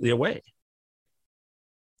completely away.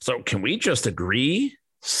 So can we just agree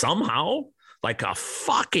somehow, like a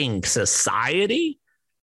fucking society,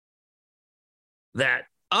 that,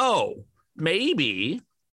 maybe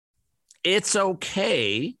it's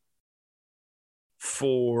okay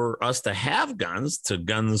for us to have guns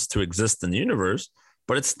to exist in the universe,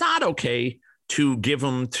 but it's not okay to give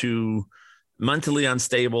them to mentally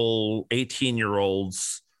unstable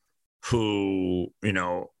 18-year-olds who, you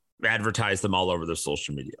know, advertise them all over their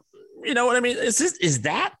social media. You know what I mean?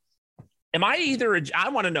 Am I I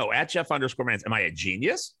want to know, at Jeff_Mans, am I a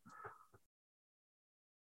genius?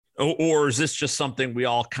 Or is this just something we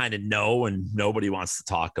all kind of know and nobody wants to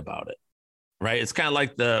talk about it? Right? It's kind of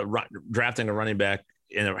like the drafting a running back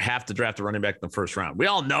and have to draft a running back in the first round. We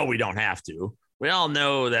all know we don't have to. We all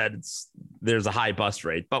know that there's a high bust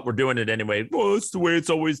rate, but we're doing it anyway. Well, it's the way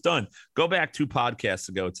it's always done. Go back 2 podcasts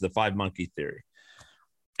ago to the 5-monkey theory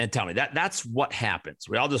and tell me that's what happens.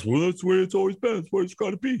 We all just, that's the way it's always been. That's where it's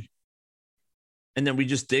got to be. And then we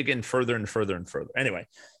just dig in further and further and further. Anyway,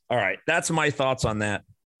 all right. That's my thoughts on that.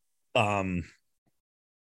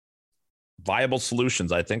 Viable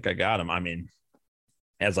solutions. I think I got them. I mean,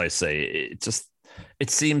 as I say, it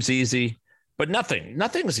seems easy, but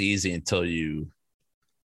nothing's easy until you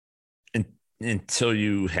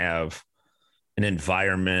have an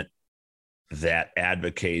environment that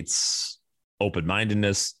advocates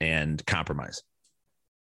open-mindedness and compromise,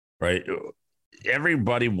 right?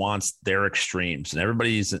 Everybody wants their extremes and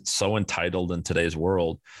everybody's so entitled in today's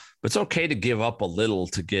world, but it's okay to give up a little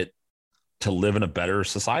to live in a better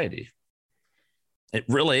society. It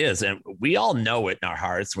really is. And we all know it in our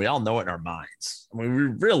hearts. We all know it in our minds. I mean, we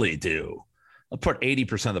really do. I'll put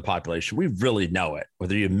 80% of the population. We really know it,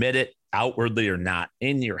 whether you admit it outwardly or not.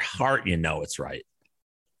 In your heart, you know it's right.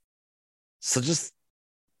 So just,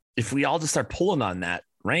 if we all just start pulling on that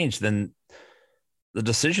range, then the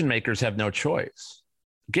decision makers have no choice.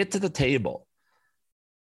 Get to the table.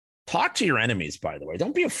 Talk to your enemies, by the way.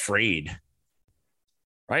 Don't be afraid.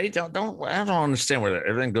 Right? I don't understand where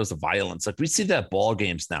everything goes to violence. Like, we see that ball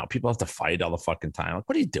games now. People have to fight all the fucking time. Like,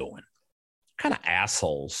 what are you doing? What kind of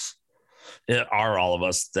assholes are all of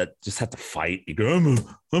us that just have to fight? You go,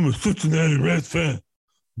 I'm a Cincinnati Reds fan,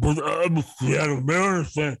 but I'm a Seattle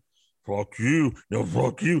Mariners fan. Fuck you. No,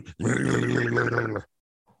 fuck you. Like,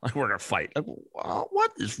 we're going to fight. Like,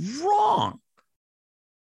 what is wrong?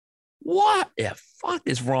 What the fuck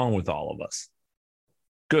is wrong with all of us?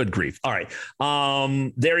 Good grief. All right.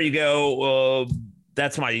 There you go.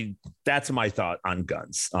 That's my thought on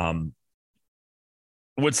guns.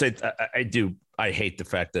 would say I do. I hate the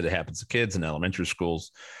fact that it happens to kids in elementary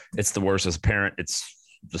schools. It's the worst as a parent. It's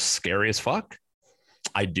the scariest fuck.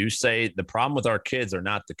 I do say the problem with our kids are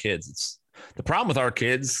not the kids. It's the problem with our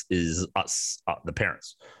kids is us, the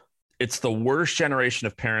parents. It's the worst generation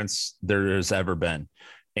of parents there has ever been.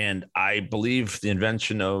 And I believe the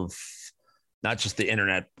invention of not just the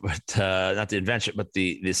internet, but not the invention, but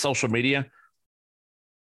the social media.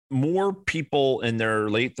 More people in their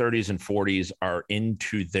late 30s and 40s are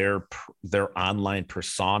into their online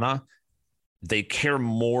persona. They care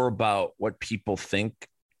more about what people think,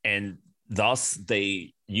 and thus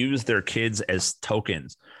they use their kids as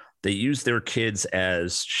tokens. They use their kids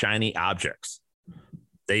as shiny objects.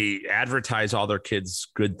 They advertise all their kids'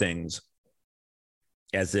 good things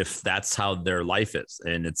as if that's how their life is,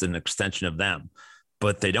 and it's an extension of them.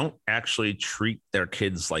 But they don't actually treat their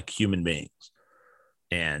kids like human beings.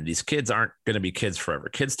 And these kids aren't going to be kids forever.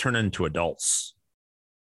 Kids turn into adults,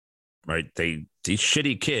 right? These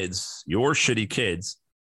shitty kids, your shitty kids,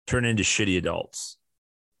 turn into shitty adults,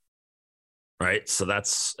 right? So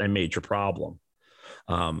that's a major problem.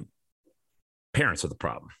 Parents are the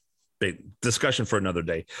problem. Big discussion for another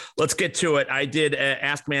day. Let's get to it. I did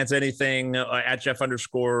Ask Mans Anything at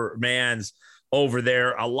Jeff_Mans over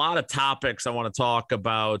there. A lot of topics I want to talk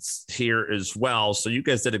about here as well. So you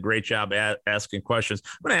guys did a great job at asking questions.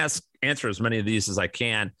 I'm going to answer as many of these as I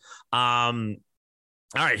can. All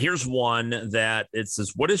right, here's one that it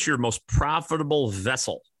says, what is your most profitable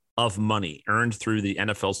vessel of money earned through the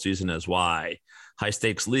NFL season is why? High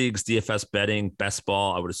stakes leagues, DFS betting, best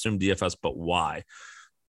ball. I would assume DFS, but why?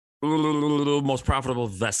 Most profitable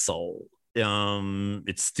vessel.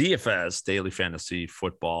 It's DFS, daily fantasy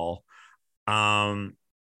football. I've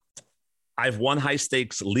won high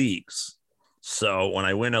stakes leagues. So when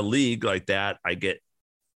I win a league like that, I get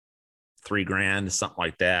 $3,000, something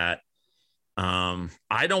like that.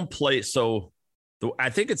 I don't play. So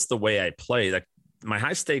I think it's the way I play. Like my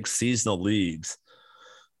high stakes seasonal leagues,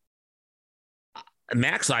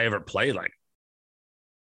 max I ever played like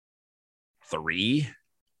 3.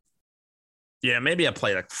 Yeah, maybe I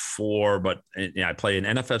play like 4, but I play an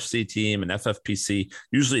NFFC team, an FFPC,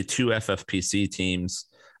 usually 2 FFPC teams.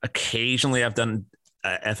 Occasionally I've done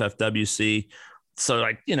FFWC. So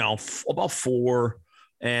like, about 4.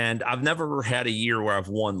 And I've never had a year where I've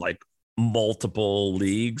won like multiple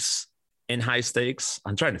leagues in high stakes.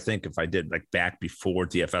 I'm trying to think if I did like back before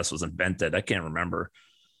DFS was invented. I can't remember.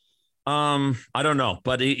 I don't know,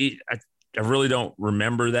 but I really don't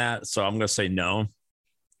remember that. So I'm going to say no.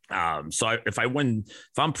 If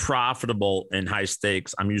I'm profitable in high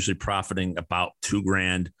stakes, I'm usually profiting about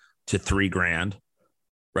 $2,000 to $3,000.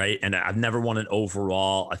 Right. And I've never won an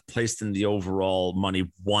overall. I've placed in the overall money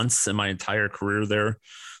once in my entire career there.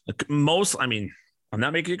 I'm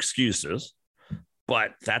not making excuses,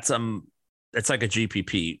 but it's like a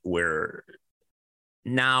GPP where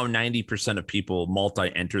now 90% of people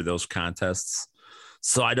multi-enter those contests.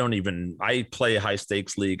 So I play a high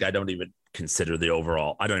stakes league. I don't even consider the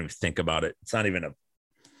overall. I don't even think about it. It's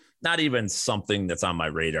not even something that's on my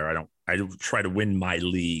radar. I try to win my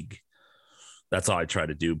league. That's all I try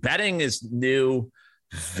to do. Betting is new,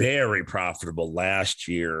 very profitable last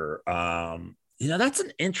year. That's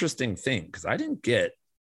an interesting thing because I don't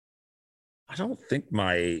think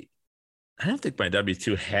my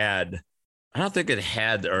W-2 had, I don't think it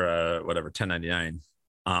had, or whatever, 1099.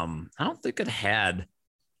 I don't think it had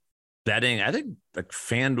betting. I think like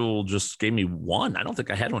FanDuel just gave me one. I don't think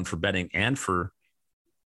I had one for betting and for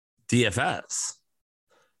DFS.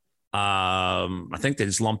 I think they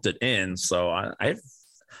just lumped it in. So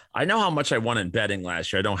I know how much I won in betting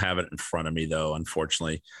last year. I don't have it in front of me though,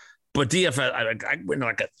 unfortunately. But DFS, I win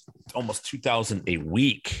like almost 2,000 a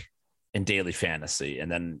week in daily fantasy, and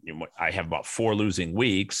then I have about 4 losing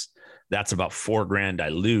weeks. That's about $4,000 I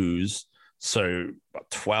lose. So about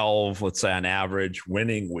 12, let's say on average,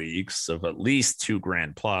 winning weeks of at least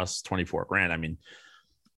 $2,000 plus $24,000. I mean,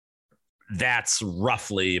 that's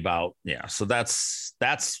roughly about, yeah. So that's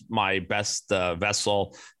my best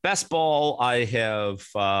vessel. Best ball, I have,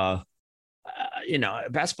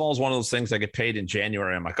 best ball is one of those things I get paid in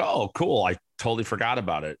January. I'm like, oh, cool. I totally forgot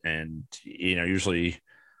about it. And, usually a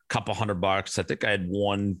couple $100. I think I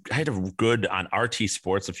had a good on RT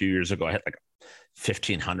Sports a few years ago. I had like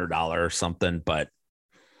 $1,500 or something, but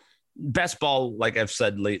best ball, like I've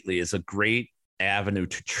said lately, is a great avenue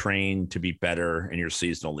to train to be better in your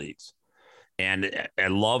seasonal leagues. And I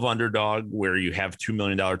love underdog where you have $2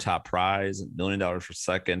 million top prize, $1 million for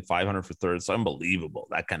second, 500 for third. It's unbelievable.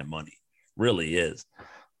 That kind of money really is.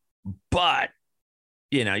 But,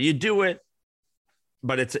 you do it,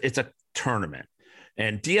 but it's a tournament.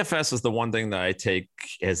 And DFS is the one thing that I take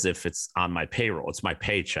as if it's on my payroll. It's my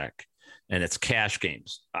paycheck, and it's cash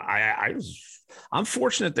games. I'm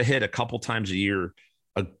fortunate to hit a couple times a year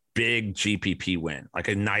a big GPP win, like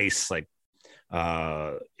a nice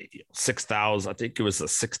 6,000. I think it was a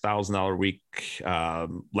 $6,000 week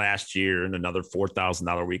last year, and another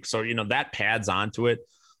 $4,000 week. So that pads onto it.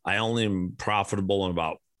 I only am profitable in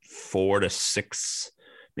about 4 to 6,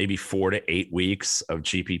 maybe 4 to 8 weeks of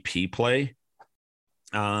GPP play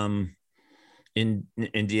in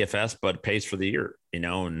DFS, but it pays for the year,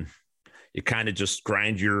 and you kind of just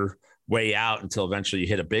grind your way out until eventually you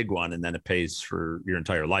hit a big one, and then it pays for your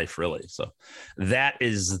entire life, really. So that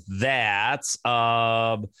is that.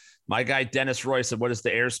 My guy Dennis Roy said, what is the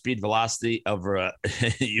airspeed velocity of a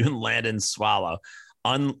unladen swallow?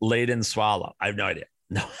 Unladen swallow. I have no idea.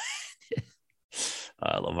 No.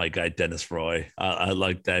 I love my guy Dennis Roy. I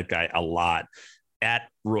like that guy a lot. At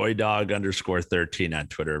RoyDog_13 on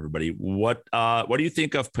Twitter, everybody. What do you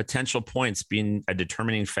think of potential points being a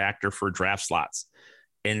determining factor for draft slots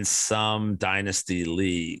in some dynasty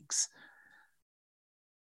leagues?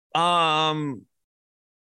 I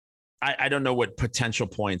don't know what potential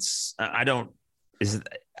points. Is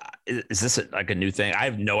this like a new thing? I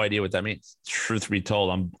have no idea what that means. Truth be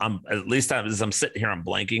told, as I'm sitting here, I'm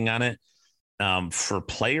blanking on it. For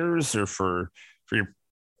players or for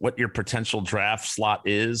what your potential draft slot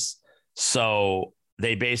is. So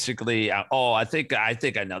they basically, I think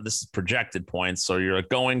I know this is projected points. So you're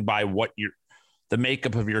going by the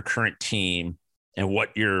makeup of your current team and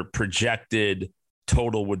what your projected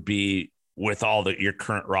total would be with all your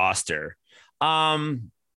current roster. I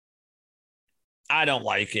don't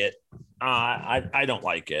like it. I don't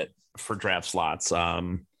like it for draft slots.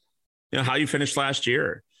 How you finished last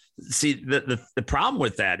year. See, the problem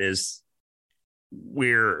with that is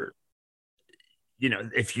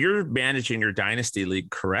if you're managing your dynasty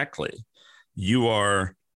league correctly, you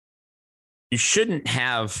shouldn't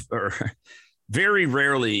have, or very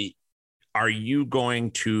rarely are you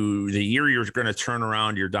going to, the year you're going to turn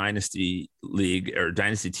around your dynasty league or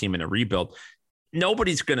dynasty team in a rebuild,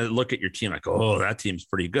 nobody's going to look at your team like, oh, that team's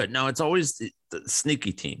pretty good. No, it's always the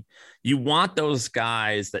sneaky team. You want those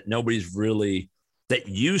guys that nobody's really, that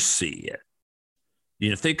you see it.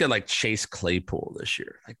 Think of like Chase Claypool this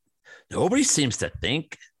year. Like nobody seems to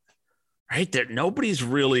think, right? That nobody's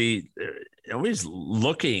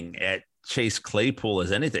looking at Chase Claypool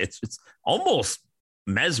as anything. It's almost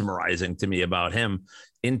mesmerizing to me about him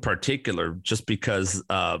in particular, just because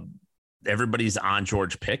everybody's on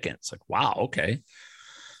George Pickens. Like, wow, okay.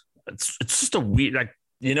 It's just a weird, like,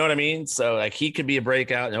 you know what I mean? So like he could be a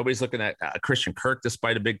breakout. Nobody's looking at Christian Kirk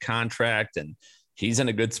despite a big contract, and he's in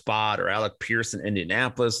a good spot, or Alec Pierce in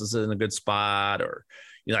Indianapolis is in a good spot, or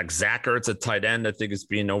like Zach Ertz at tight end, I think is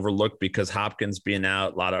being overlooked because Hopkins being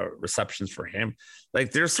out, a lot of receptions for him.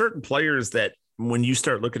 Like there's certain players that when you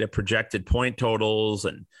start looking at projected point totals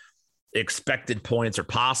and expected points or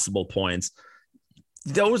possible points,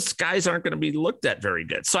 those guys aren't going to be looked at very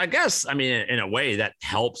good. So I guess, in a way that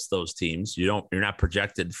helps those teams. You're not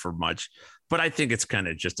projected for much, but I think it's kind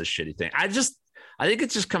of just a shitty thing. I think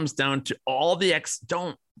it just comes down to all the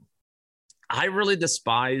I really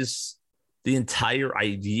despise the entire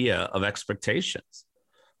idea of expectations.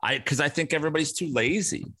 Because I think everybody's too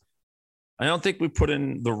lazy. I don't think we put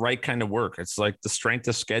in the right kind of work. It's like the strength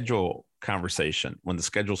of schedule conversation when the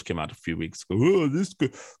schedules came out a few weeks ago. Oh, this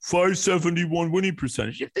 571 winning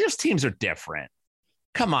percentage. Those teams are different.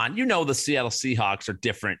 Come on. The Seattle Seahawks are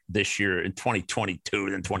different this year in 2022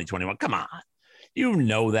 than 2021. Come on.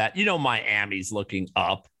 That. Miami's looking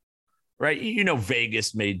up, right?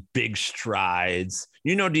 Vegas made big strides.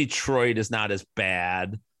 Detroit is not as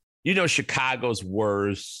bad. Chicago's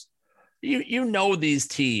worse. These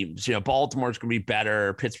teams, Baltimore's going to be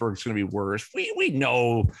better. Pittsburgh's going to be worse.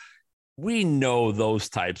 We know those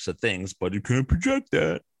types of things, but you can't project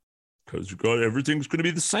that because everything's going to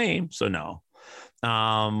be the same. So no.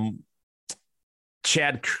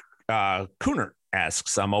 Chad Cooner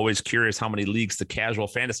asks, I'm always curious how many leagues the casual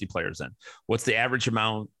fantasy players in. What's the average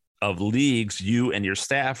amount of leagues you and your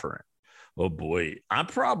staff are in? Oh boy, I'm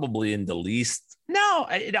probably in the least. No,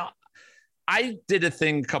 I did a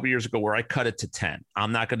thing a couple years ago where I cut it to 10.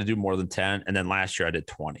 I'm not going to do more than 10. And then last year I did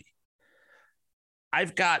 20.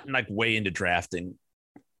 I've gotten back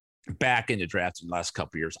into drafting the last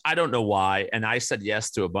couple of years. I don't know why. And I said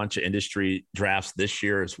yes to a bunch of industry drafts this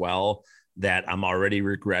year as well that I'm already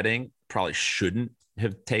regretting. Probably shouldn't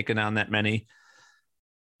have taken on that many.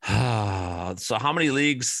 So how many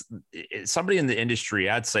leagues? Somebody in the industry,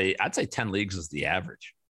 I'd say 10 leagues is the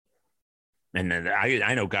average. And then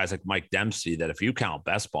I know guys like Mike Dempsey that if you count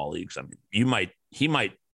best ball leagues, you might he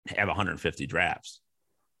might have 150 drafts,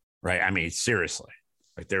 right? I mean, seriously,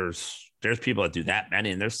 like there's people that do that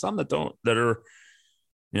many, and there's some that don't, that are,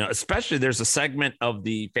 especially there's a segment of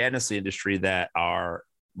the fantasy industry that are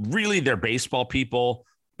really, they're baseball people,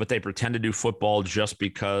 but they pretend to do football just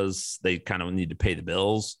because they kind of need to pay the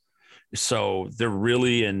bills. So they're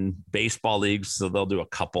really in baseball leagues. So they'll do a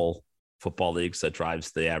couple football leagues that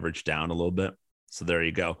drives the average down a little bit. So there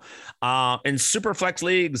you go. In super flex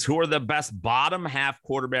leagues, who are the best bottom half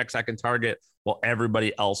quarterbacks I can target while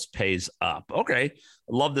everybody else pays up? Okay.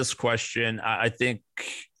 Love this question. I think,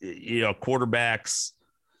 quarterbacks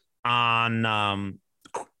on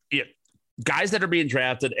guys that are being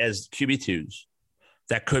drafted as QB2s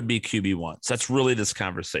that could be QB1s. That's really this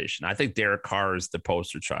conversation. I think Derek Carr is the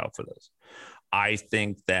poster child for this. I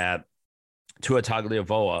think that Tua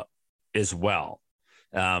Tagovailoa as well.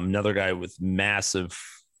 Another guy with massive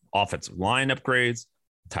offensive line upgrades,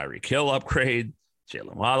 Tyreek Hill upgrade,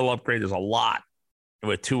 Jalen Waddle upgrade. There's a lot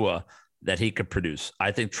with Tua that he could produce.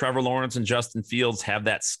 I think Trevor Lawrence and Justin Fields have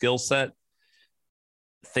that skill set.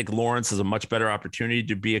 I think Lawrence is a much better opportunity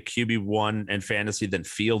to be a QB1 in fantasy than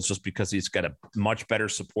Fields, just because he's got a much better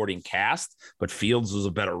supporting cast, but Fields is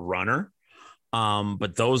a better runner.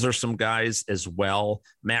 But those are some guys as well.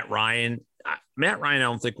 Matt Ryan, I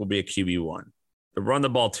don't think will be a QB1. They run the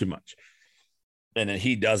ball too much, and then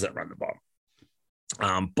he doesn't run the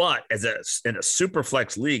ball. But in a super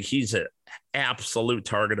flex league, he's an absolute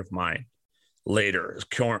target of mine. Later, his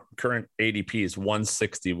current ADP is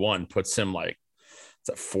 161, puts him like it's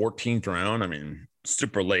a 14th round. I mean,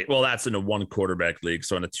 super late. Well, that's in a one quarterback league.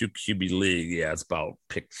 So in a 2 QB league, yeah, it's about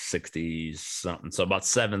pick 60 something. So about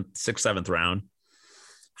 6th, 7th round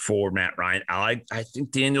for Matt Ryan. I think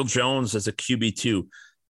Daniel Jones is a QB2.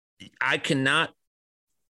 I cannot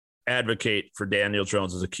advocate for Daniel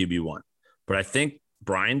Jones as a QB1, but I think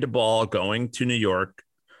Brian DeBall going to New York,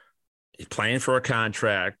 he's playing for a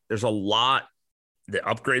contract. There's a lot that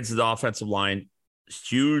upgrades to the offensive line.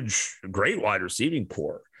 Huge, great wide receiving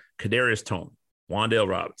core. Kadarius Toney, Wan'Dale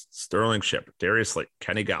Robinson, Sterling Shepard, Darius Slade,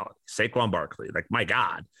 Kenny Galladay, Saquon Barkley. Like, my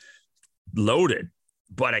God, loaded.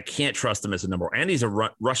 But I can't trust him as a number one. And he's a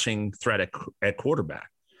rushing threat at quarterback.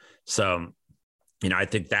 So, I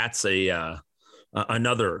think that's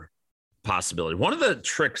another possibility. One of the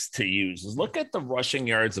tricks to use is look at the rushing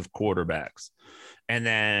yards of quarterbacks, and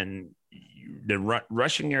then the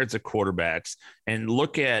rushing yards of quarterbacks, and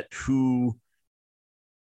look at who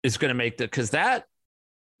is going to make because that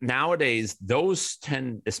nowadays, those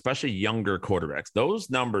tend, especially younger quarterbacks, those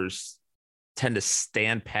numbers tend to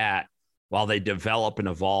stand pat while they develop and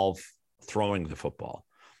evolve throwing the football.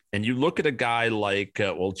 And you look at a guy like,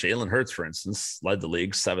 Jalen Hurts, for instance, led the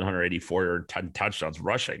league, 784 touchdowns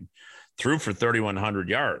rushing, threw for 3,100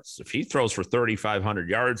 yards. If he throws for 3,500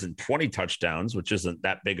 yards and 20 touchdowns, which isn't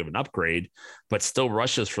that big of an upgrade, but still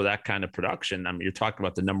rushes for that kind of production, I mean, you're talking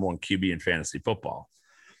about the number one QB in fantasy football.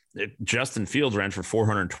 Justin Fields ran for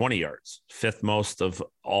 420 yards, 5th most of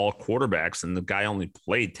all quarterbacks, and the guy only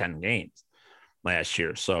played 10 games last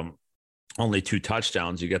year. So only 2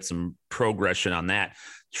 touchdowns. You get some progression on that.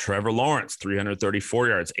 Trevor Lawrence, 334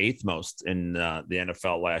 yards, 8th most in the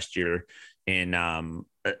NFL last year in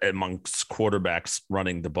amongst quarterbacks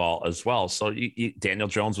running the ball as well. So Daniel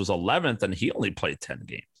Jones was 11th, and he only played 10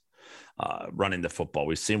 games running the football.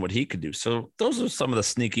 We've seen what he could do. So those are some of the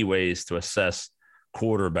sneaky ways to assess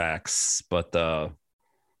quarterbacks. But I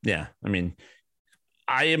mean,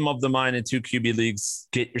 I am of the mind in 2 QB leagues,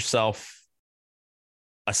 get yourself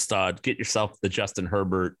a stud, get yourself the Justin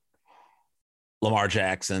Herbert, Lamar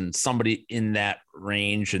Jackson, somebody in that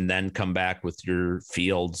range, and then come back with your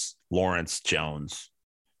Fields, Lawrence, Jones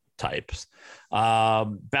types.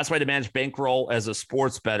 Best way to manage bankroll as a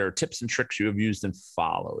sports bettor, tips and tricks you have used and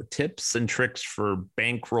followed. Tips and tricks for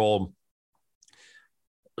bankroll.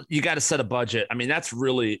 You got to set a budget. I mean, that's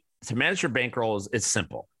really, to manage your bankroll it's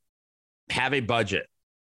simple. Have a budget.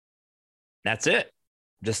 That's it.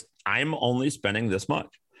 Just, I'm only spending this much.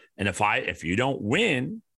 And if you don't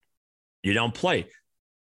win, you don't play.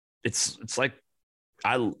 It's like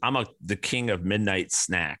I'm the king of midnight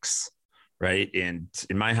snacks, right? And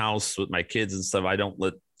in my house with my kids and stuff, I don't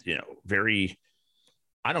let,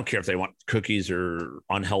 I don't care if they want cookies or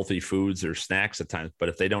unhealthy foods or snacks at times, but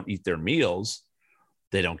if they don't eat their meals,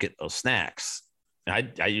 they don't get those snacks.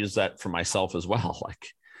 And I use that for myself as well. Like,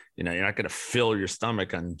 you're not going to fill your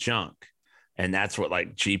stomach on junk. And that's what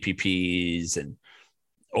like GPPs and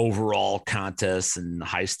overall contests and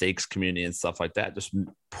high stakes community and stuff like that. Just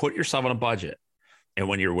put yourself on a budget. And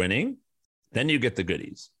when you're winning, then you get the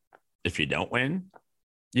goodies. If you don't win,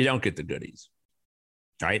 you don't get the goodies.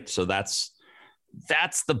 Right. So that's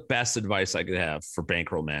that's the best advice I could have for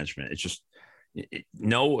bankroll management. It's just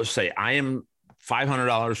say I am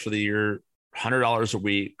 $500 for the year, $100 a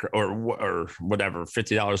week, or whatever,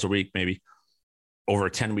 $50 a week, maybe over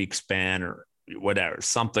a 10-week span or whatever,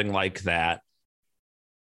 something like that,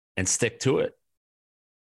 and stick to it.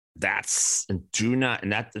 That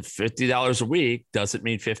 $50 a week doesn't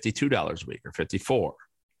mean $52 a week or $54.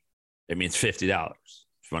 It means $50. If you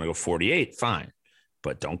want to go 48, fine.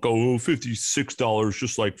 But don't go $56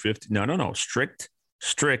 just like 50. No. Strict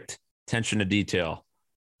attention to detail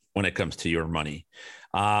when it comes to your money.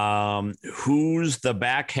 Who's the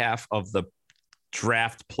back half of the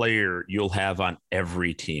draft player you'll have on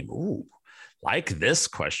every team? Ooh, like this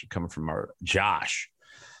question coming from our Josh.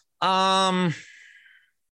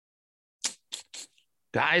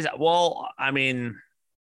 Guys, well, I mean,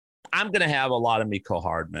 I'm going to have a lot of Mecole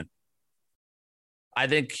Hardman. I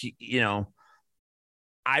think,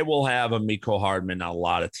 I will have a Mecole Hardman on a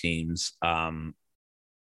lot of teams.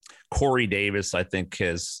 Corey Davis, I think,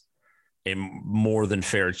 has a more than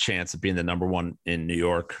fair chance of being the number one in New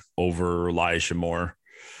York over Elijah Moore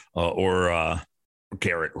or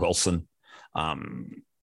Garrett Wilson.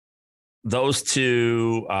 Those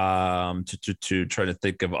two, to try to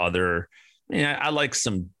think of other. I like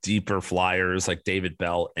some deeper flyers like David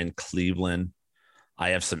Bell in Cleveland. I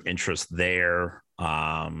have some interest there.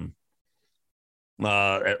 Running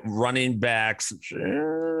back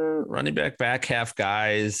back half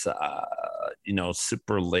guys,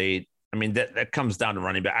 super late. I mean, that comes down to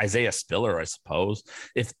running back. Isaiah Spiller, I suppose.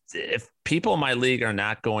 If people in my league are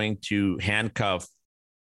not going to handcuff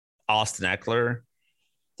Austin Eckler,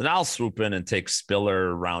 then I'll swoop in and take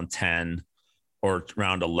Spiller round 10 or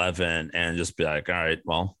round 11 and just be like, all right,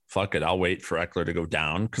 well, fuck it. I'll wait for Eckler to go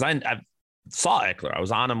down. Cause I saw Eckler. I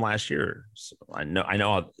was on him last year. So I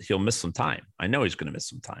know he'll miss some time. I know he's going to miss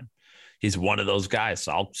some time. He's one of those guys.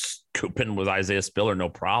 So I'll scoop in with Isaiah Spiller. No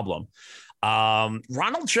problem.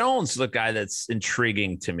 Ronald Jones is the guy that's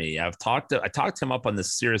intriguing to me. I talked him up on the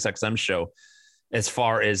Sirius XM show as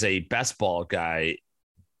far as a best ball guy,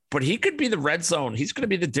 but he could be the red zone. He's going to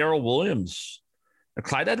be the Darrell Williams.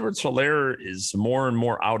 Clyde Edwards-Helaire is more and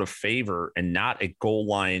more out of favor and not a goal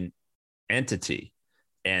line entity.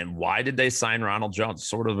 And why did they sign Ronald Jones?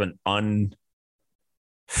 Sort of an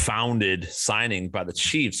unfounded signing by the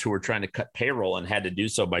Chiefs, who were trying to cut payroll and had to do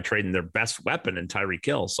so by trading their best weapon in Tyreek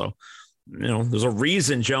Hill. So, there's a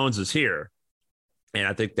reason Jones is here. And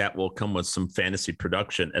I think that will come with some fantasy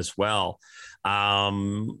production as well.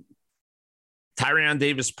 Tyrion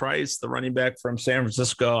Davis-Price, the running back from San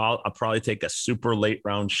Francisco, I'll probably take a super late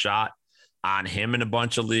round shot on him in a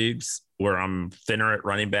bunch of leagues where I'm thinner at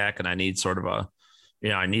running back and I need sort of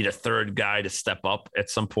I need a third guy to step up at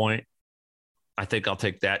some point. I think I'll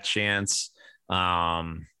take that chance.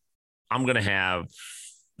 I'm going to have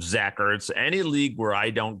Zach Ertz. Any league where I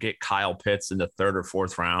don't get Kyle Pitts in the third or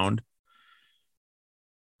fourth round,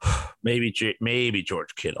 maybe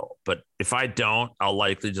George Kittle. But if I don't, I'll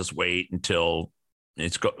likely just wait until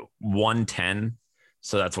it's 110.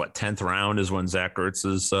 So that's what, 10th round is when Zach Ertz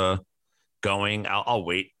is going. I'll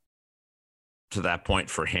wait to that point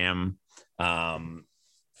for him.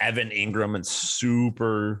 Evan Ingram and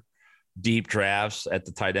super deep drafts at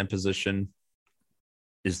the tight end position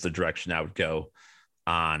is the direction I would go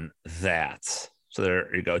on that. So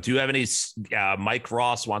there you go. Do you have any, Mike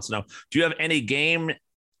Ross wants to know, do you have any game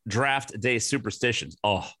draft day superstitions?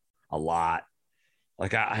 Oh, a lot.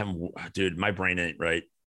 Like dude, my brain ain't right.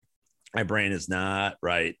 My brain is not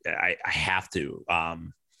right. I have to,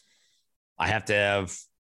 have,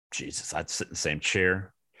 Jesus, I'd sit in the same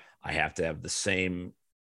chair. I have to have the same,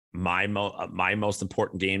 my most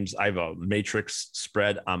important games. I have a matrix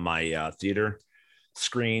spread on my theater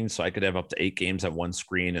screen, so I could have up to 8 games on one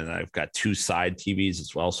screen, and I've got 2 side TVs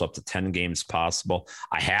as well, so up to 10 games possible.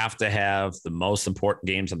 I have to have the most important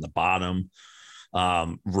games on the bottom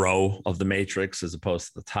row of the matrix as opposed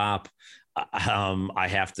to the top. I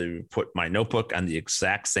have to put my notebook on the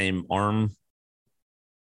exact same arm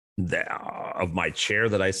of my chair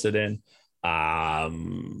that I sit in.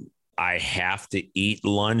 I have to eat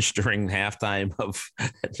lunch during halftime of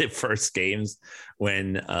the first games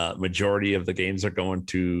when majority of the games are going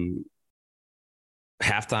to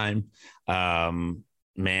halftime.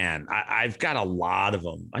 Man, I've got a lot of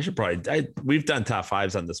them. I should probably, we've done top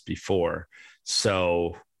 5s on this before.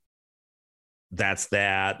 So that's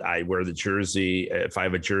that. I wear the jersey. If I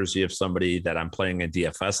have a jersey of somebody that I'm playing in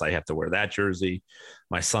DFS, I have to wear that jersey.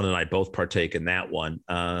 My son and I both partake in that one.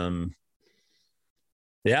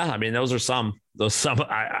 Yeah, I mean, those are some.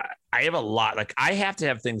 I have a lot. Like, I have to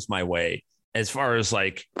have things my way as far as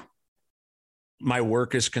like my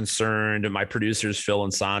work is concerned, and my producers, Phil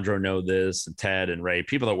and Sandro, know this, and Ted and Ray,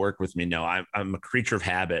 people that work with me know I'm a creature of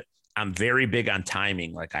habit. I'm very big on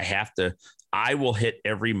timing. Like I will hit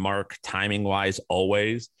every mark timing wise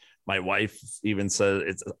always. My wife even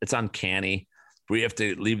says it's uncanny. We have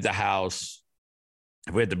to leave the house.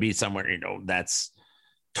 If we have to be somewhere, that's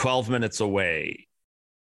 12 minutes away.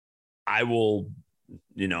 I will,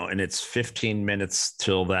 and it's 15 minutes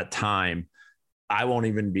till that time. I won't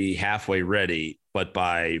even be halfway ready, but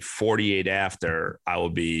by 48 after, I will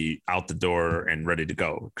be out the door and ready to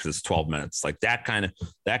go because it's 12 minutes. Like that kind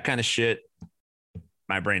of shit.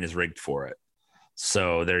 My brain is rigged for it.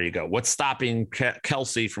 So there you go. What's stopping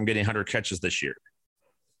Kelsey from getting 100 catches this year?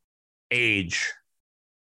 Age.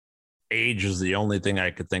 Age is the only thing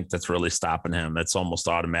I could think that's really stopping him. That's almost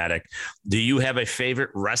automatic. Do you have a favorite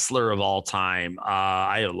wrestler of all time?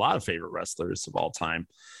 I have a lot of favorite wrestlers of all time.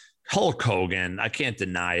 Hulk Hogan, I can't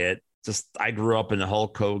deny it. Just I grew up in the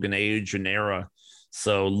Hulk Hogan age and era,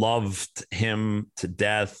 so loved him to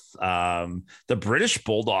death. The British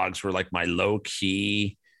Bulldogs were like my low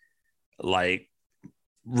key, like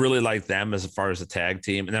really like them as far as the tag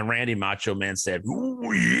team. And then Randy Macho Man said,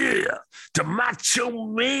 "Oh yeah, the Macho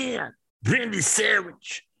Man, Randy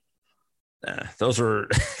Savage." Those were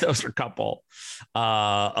a couple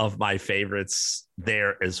of my favorites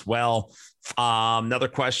there as well. Another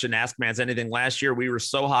question, Ask Mans anything. Last year, we were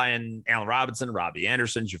so high in Allen Robinson, Robbie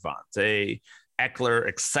Anderson, Javante, Eckler,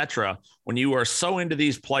 etc. When you are so into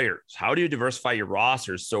these players, how do you diversify your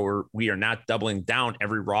rosters so we are not doubling down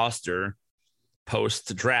every roster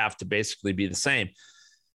post draft to basically be the same?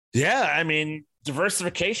 Yeah, I mean,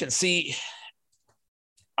 diversification. See,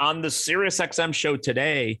 on the SiriusXM show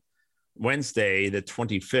today, Wednesday, the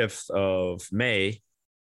 25th of May,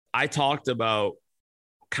 I talked about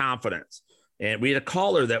confidence. And we had a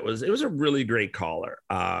caller it was a really great caller.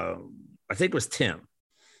 I think it was Tim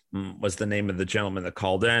was the name of the gentleman that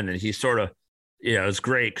called in. And he sort of, it was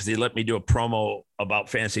great because he let me do a promo about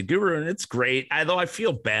Fantasy Guru. And it's great. Although I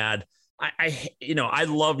feel bad. I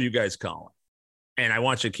love you guys calling. And I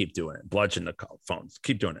want you to keep doing it. Bludgeon the phones.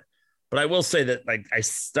 Keep doing it. But I will say that like I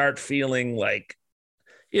start feeling like,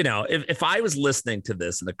 if I was listening to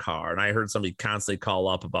this in the car and I heard somebody constantly call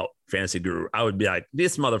up about Fantasy Guru, I would be like,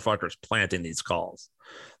 this motherfucker's planting these calls.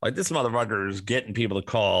 Like this motherfucker is getting people to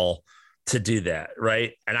call to do that,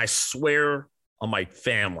 right? And I swear on my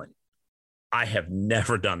family, I have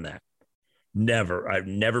never done that. Never. I've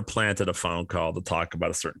never planted a phone call to talk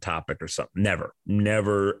about a certain topic or something.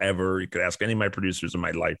 Never, ever. You could ask any of my producers in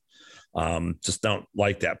my life. Just don't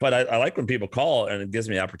like that. But I like when people call and it gives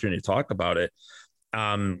me the opportunity to talk about it.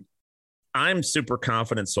 I'm super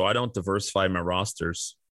confident, so I don't diversify my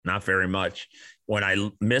rosters, not very much. When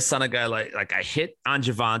I miss on a guy like I hit on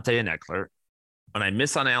Javante and Eckler, when I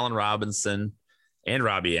miss on Allen Robinson and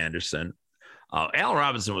Robbie Anderson, Allen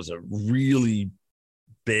Robinson was a really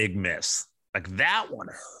big miss. Like that one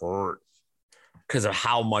hurt because of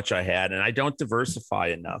how much I had, and I don't diversify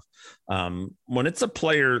enough. When it's a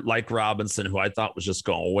player like Robinson, who I thought was just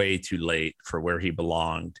going way too late for where he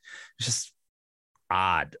belonged, it's just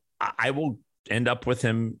odd. I will end up with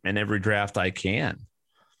him in every draft I can.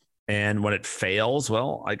 And when it fails,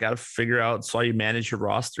 well, I got to figure out how you manage your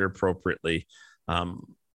roster appropriately.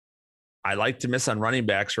 I like to miss on running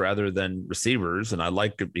backs rather than receivers. And I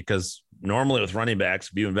like it because normally with running backs,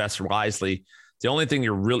 if you invest wisely, the only thing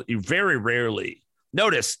you very rarely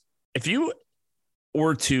notice, if you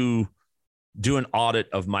were to do an audit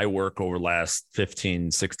of my work over the last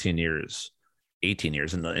 15, 16 years, 18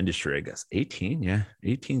 years in the industry, I guess. 18, yeah,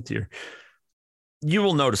 18th year. You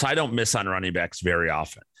will notice I don't miss on running backs very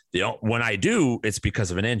often. When I do, it's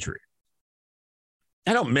because of an injury.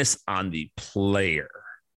 I don't miss on the player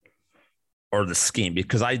or the scheme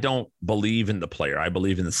because I don't believe in the player. I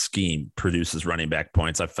believe in the scheme produces running back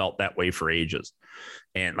points. I've felt that way for ages.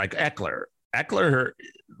 And like Eckler,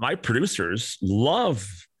 my producers love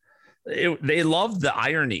it. They love the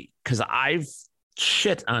irony because I've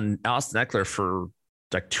shit on Austin Eckler for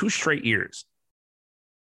like 2 straight years.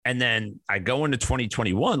 And then I go into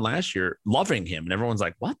 2021 last year loving him. And everyone's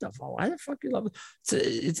like, what the fuck? Why the fuck you love him?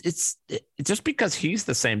 It's just because he's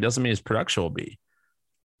the same doesn't mean his production will be.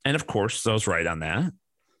 And of course, I was right on that.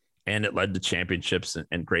 And it led to championships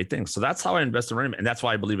and great things. So that's how I invest in running back. And that's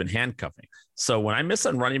why I believe in handcuffing. So when I miss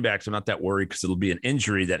on running backs, I'm not that worried because it'll be an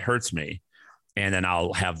injury that hurts me. And then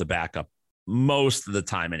I'll have the backup most of the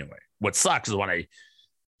time anyway. What sucks is when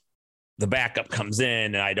the backup comes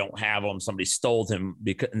in and I don't have him, somebody stole him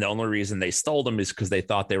and the only reason they stole him is because they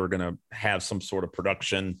thought they were going to have some sort of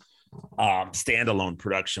production, standalone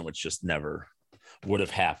production, which just never would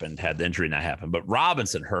have happened had the injury not happened. But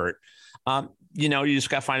Robinson hurt. you just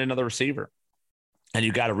got to find another receiver. And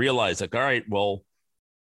you got to realize, like, all right, well,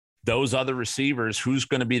 those other receivers, who's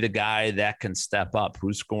going to be the guy that can step up?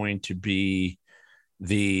 Who's going to be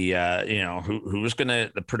the, who's going to,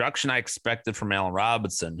 the production I expected from Allen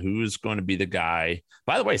Robinson, who's going to be the guy?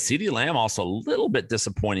 By the way, CeeDee Lamb also a little bit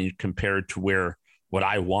disappointing compared to what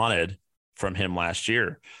I wanted from him last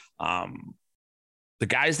year. The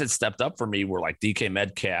guys that stepped up for me were like DK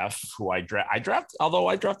Metcalf, who I drafted, although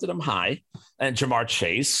I drafted him high, and Jamar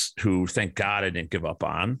Chase, who thank God I didn't give up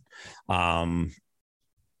on. And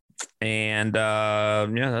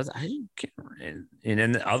otherwise,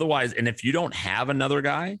 and if you don't have another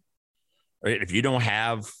guy, right, if you don't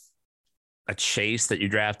have a Chase that you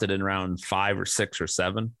drafted in round 5 or 6 or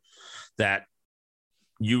 7, that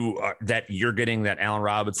you're getting that Allen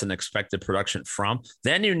Robinson expected production from,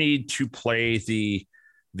 then you need to play the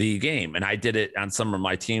game. And I did it on some of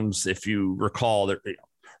my teams. If you recall, that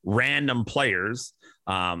random players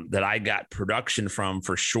that I got production from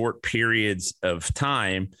for short periods of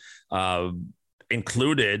time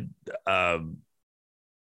included now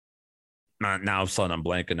all of a sudden I'm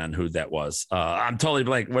blanking on who that was. I'm totally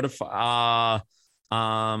blank. What if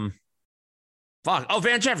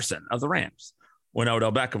Van Jefferson of the Rams? When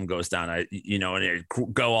Odell Beckham goes down, and it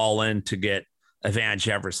go all in to get a Van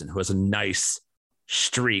Jefferson, who has a nice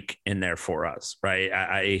streak in there for us, right?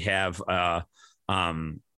 I have a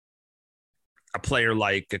player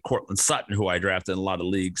like Cortland Sutton, who I drafted in a lot of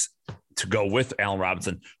leagues to go with Allen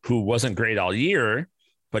Robinson, who wasn't great all year,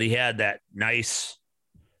 but he had that nice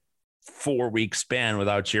 4-week span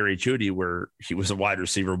without Jerry Jeudy where he was a wide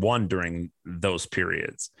receiver 1 during those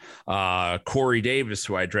periods. Corey Davis,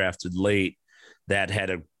 who I drafted late, that had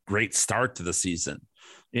a great start to the season.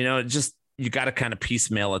 You got to kind of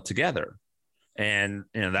piecemeal it together. And,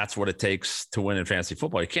 that's what it takes to win in fantasy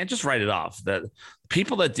football. You can't just write it off. That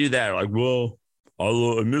people that do that are like, well,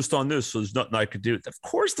 I missed on this, so there's nothing I could do. Of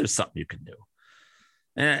course there's something you can do.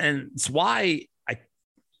 And it's why I'm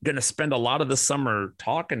going to spend a lot of the summer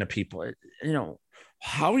talking to people.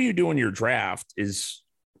 How you doing your draft is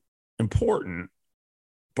important,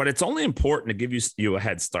 but it's only important to give you a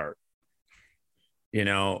head start. You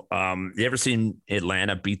ever seen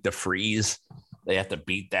Atlanta beat the Freeze? They have to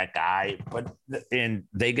beat that guy, and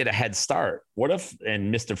they get a head start. What if,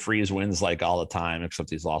 and Mr. Freeze wins like all the time, except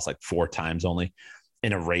he's lost like 4 times only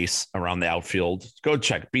in a race around the outfield. Go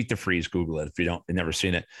check, beat the Freeze, Google it if you've never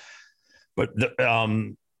seen it. But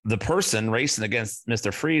the person racing against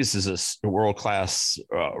Mr. Freeze is a world-class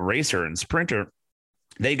racer and sprinter.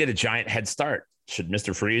 They get a giant head start. Should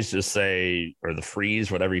Mr. Freeze just say, or the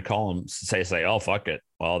Freeze, whatever you call him, say, oh, fuck it.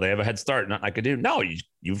 Well, they have a head start. Nothing I could do. No,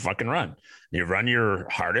 you fucking run. You run your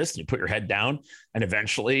hardest, you put your head down, and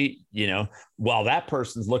eventually, while that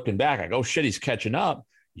person's looking back, like, oh shit, he's catching up,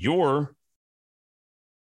 you're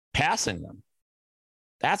passing them.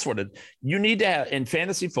 That's what you need to have in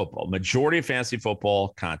fantasy football. Majority of fantasy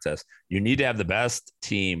football contests, you need to have the best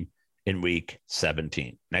team in week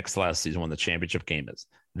 17. Next to last season when the championship game is.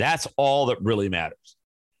 That's all that really matters.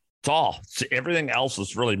 It's all. Everything else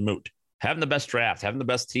is really moot. Having the best draft, having the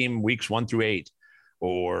best team weeks 1 through 8,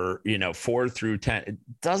 or 4 through 10, it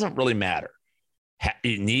doesn't really matter.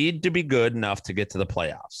 You need to be good enough to get to the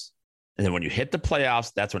playoffs. And then when you hit the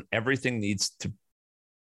playoffs, that's when everything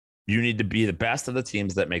you need to be the best of the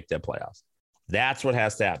teams that make the playoffs. That's what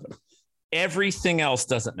has to happen. Everything else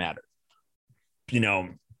doesn't matter.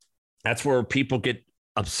 That's where people get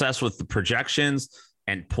obsessed with the projections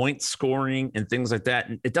and point scoring and things like that.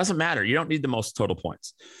 And it doesn't matter. You don't need the most total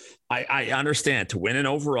points. I understand to win an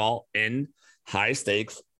overall in high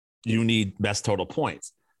stakes, you need best total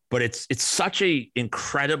points, but it's such a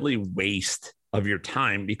incredibly waste of your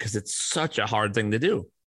time because it's such a hard thing to do.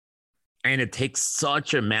 And it takes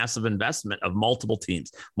such a massive investment of multiple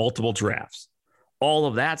teams, multiple drafts, all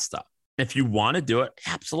of that stuff. If you want to do it,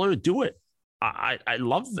 absolutely do it. I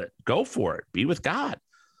love it. Go for it. Be with God.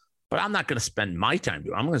 But I'm not going to spend my time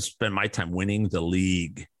doing it. I'm going to spend my time winning the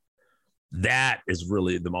league. That is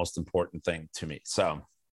really the most important thing to me. So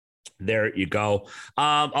there you go.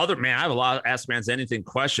 I have a lot of Ask Man's Anything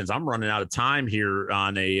questions. I'm running out of time here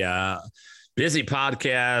on a busy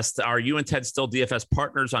podcast. Are you and Ted still DFS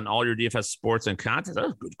partners on all your DFS sports and content?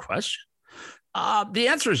 That's a good question. The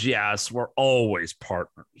answer is yes. We're always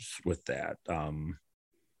partners with that.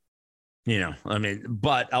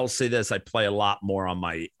 But I'll say this, I play a lot more on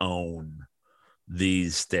my own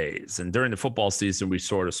these days. And during the football season, we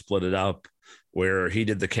sort of split it up where he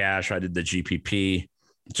did the cash, I did the GPP,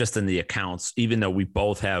 just in the accounts, even though we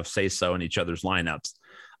both have say-so in each other's lineups.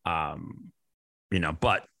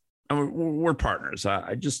 But we're partners.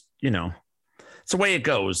 I just, it's the way it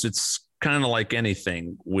goes. It's kind of like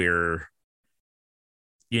anything where,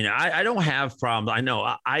 I don't have problems. I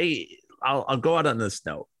know I'll go out on this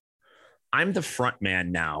note. I'm the front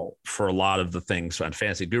man now for a lot of the things on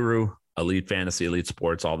Fantasy Guru, Elite Fantasy, Elite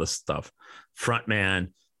Sports, all this stuff. Front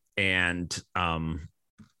man. And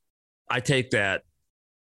I take that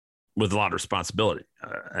with a lot of responsibility,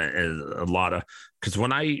 because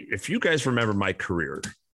if you guys remember my career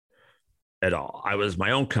at all, I was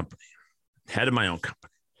my own company, head of my own company.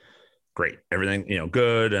 Great. Everything,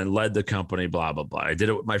 good, and led the company, blah, blah, blah. I did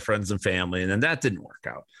it with my friends and family, and then that didn't work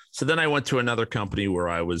out. So then I went to another company where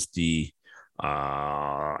I was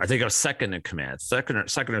I think I was second in command, second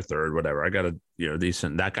or third, whatever. I got a,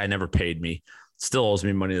 decent, that guy never paid me, still owes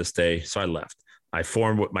me money to stay. So I left. I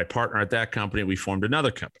formed with my partner at that company. We formed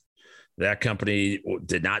another company. That company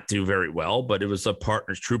did not do very well, but it was a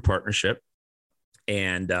true partnership.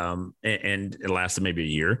 And it lasted maybe a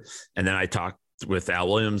year. And then I talked with Al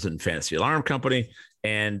Williams and Fantasy Alarm Company,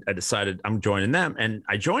 and I decided I'm joining them. And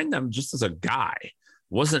I joined them just as a guy.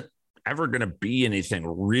 Wasn't ever going to be anything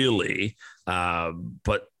really,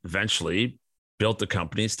 but eventually built the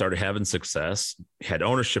company, started having success, had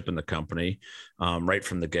ownership in the company right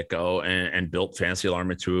from the get-go, and built Fantasy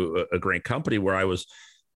Alarm into a great company where I was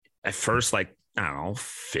at first, like, I don't know,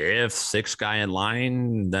 fifth, sixth guy in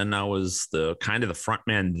line. Then I was the front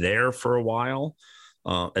man there for a while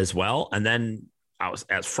as well. And then I was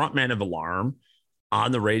as front man of Alarm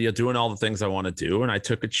on the radio, doing all the things I want to do. And I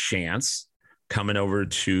took a chance coming over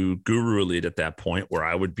to Guru Elite at that point, where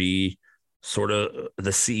I would be sort of the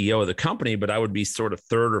CEO of the company, but I would be sort of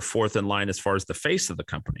third or fourth in line as far as the face of the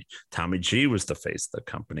company. Tommy G was the face of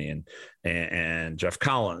the company, and Jeff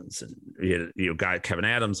Collins, and guy Kevin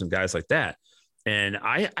Adams, and guys like that. And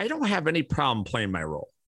I don't have any problem playing my role,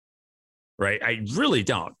 right? I really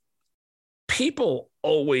don't. People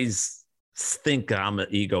always think I'm an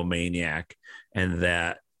egomaniac, and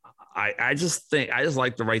that I just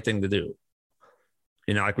like the right thing to do.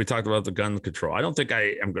 Like we talked about the gun control. I don't think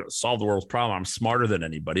I am going to solve the world's problem. I'm smarter than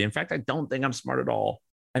anybody. In fact, I don't think I'm smart at all.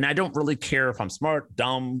 And I don't really care if I'm smart,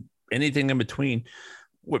 dumb, anything in between.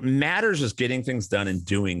 What matters is getting things done and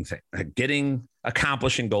doing things,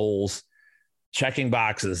 accomplishing goals, checking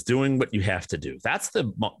boxes, doing what you have to do. That's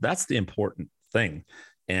the important thing.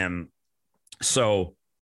 And so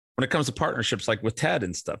when it comes to partnerships, like with Ted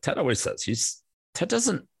and stuff, Ted always says Ted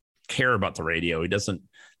doesn't care about the radio. He doesn't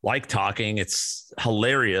like talking. It's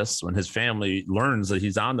hilarious when his family learns that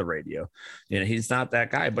he's on the radio. He's not that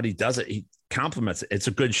guy, but he does it. He compliments it. It's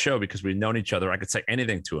a good show because we've known each other. I could say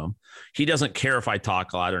anything to him. He doesn't care if I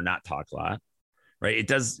talk a lot or not talk a lot, right? It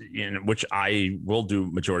does, which I will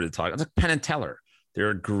do majority of the talk. It's like Penn and Teller. They're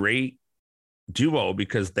a great duo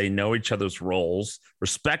because they know each other's roles,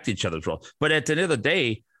 respect each other's roles. But at the end of the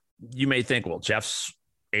day, you may think, well, Jeff's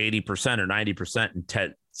 80% or 90% and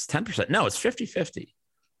Ted's 10%. No, it's 50-50.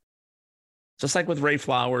 Just like with Ray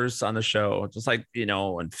Flowers on the show, just like,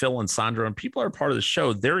 and Phil and Sandra, and people are part of the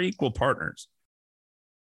show, they're equal partners.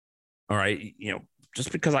 All right.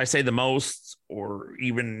 Just because I say the most, or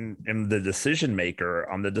even am the decision maker,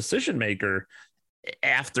 I'm the decision maker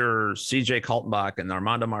after CJ Kaltenbach and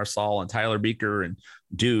Armando Marsal and Tyler Beaker and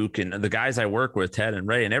Duke and the guys I work with, Ted and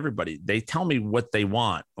Ray and everybody. They tell me what they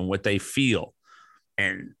want and what they feel.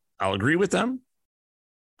 And I'll agree with them,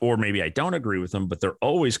 or maybe I don't agree with them, but they're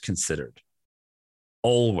always considered.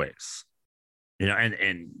 Always,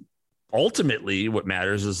 and ultimately what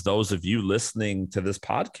matters is those of you listening to this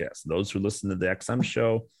podcast, those who listen to the XM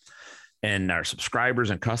show, and our subscribers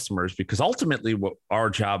and customers, because ultimately what our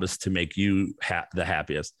job is to make you the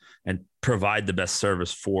happiest and provide the best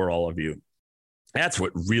service for all of you. That's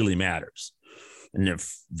what really matters. And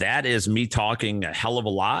if that is me talking a hell of a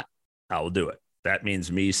lot, I will do it. That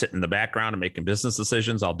means me sitting in the background and making business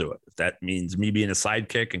decisions, I'll do it. If that means me being a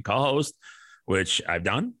sidekick and co-host, which I've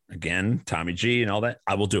done, again, Tommy G and all that,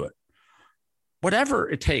 I will do it. Whatever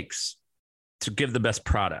it takes to give the best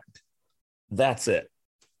product. That's it.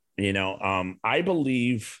 I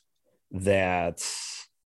believe that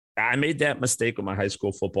I made that mistake with my high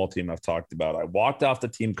school football team I've talked about. I walked off the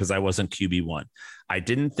team because I wasn't QB1. I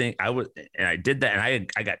didn't think I would, and I did that.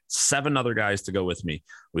 And I got 7 other guys to go with me.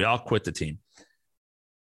 We all quit the team.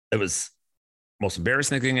 It was the most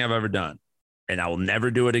embarrassing thing I've ever done. And I will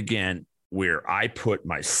never do it again, where I put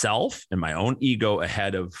myself and my own ego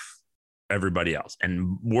ahead of everybody else.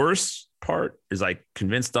 And worst part is I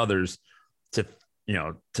convinced others to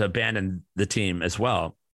abandon the team as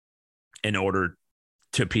well in order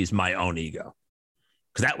to appease my own ego.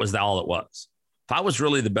 Because that was all it was. If I was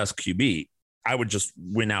really the best QB, I would just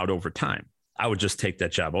win out over time. I would just take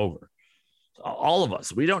that job over. all of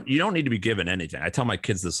us, you don't need to be given anything. I tell my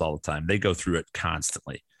kids this all the time. They go through it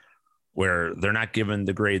constantly where they're not given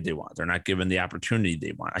the grade they want. They're not given the opportunity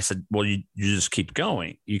they want. I said, well, you just keep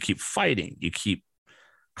going. You keep fighting. You keep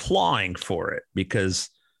clawing for it because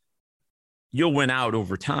you'll win out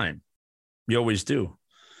over time. You always do.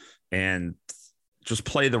 And just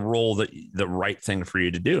play the role that the right thing for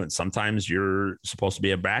you to do. And sometimes you're supposed to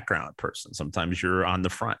be a background person. Sometimes you're on the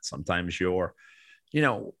front. Sometimes you're,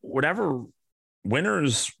 whatever.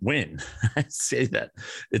 Winners win. I say that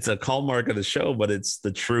it's a hallmark of the show, but it's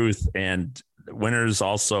the truth. And winners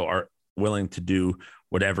also are willing to do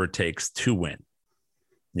whatever it takes to win,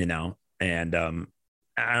 and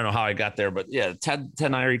I don't know how I got there, but yeah, Ted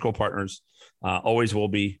and I are equal partners. Always will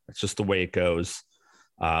be. It's just the way it goes.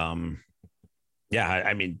 I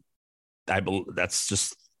mean, that's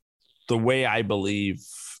just the way I believe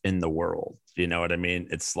in the world. You know what I mean?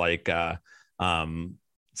 It's like,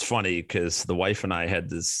 it's funny because the wife and I had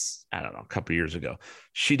this, I don't know, a couple of years ago.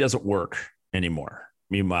 She doesn't work anymore.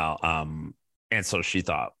 Meanwhile, and so she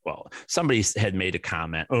thought, well, somebody had made a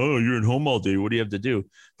comment. Oh, you're at home all day. What do you have to do?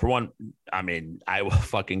 For one, I mean, I will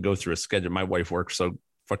fucking go through a schedule. My wife works so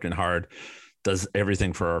fucking hard, does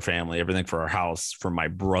everything for our family, everything for our house. For my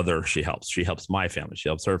brother, she helps my family. She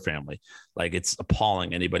helps her family. Like, it's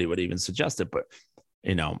appalling anybody would even suggest it, but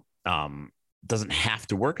doesn't have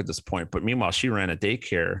to work at this point. But meanwhile, she ran a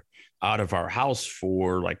daycare out of our house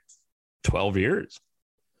for like 12 years.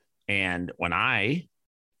 And when I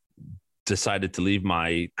decided to leave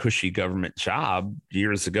my cushy government job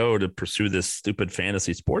years ago to pursue this stupid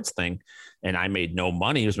fantasy sports thing, and I made no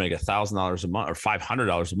money, I was making $1,000 a month or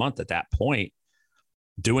 $500 a month at that point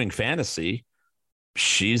doing fantasy.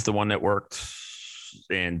 She's the one that worked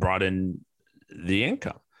and brought in the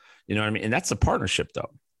income. You know what I mean? And that's a partnership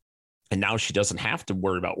though. And now she doesn't have to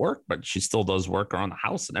worry about work, but she still does work around the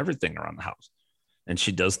house and everything around the house. And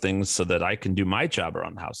she does things so that I can do my job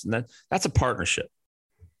around the house. And that's a partnership.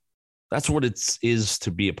 That's what it is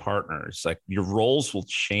to be a partner. It's like your roles will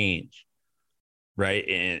change, right?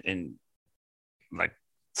 And like,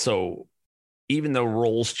 so even though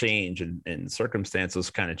roles change and circumstances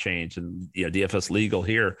kind of change, and DFS legal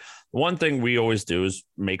here, one thing we always do is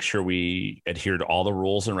make sure we adhere to all the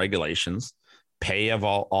rules and regulations, pay of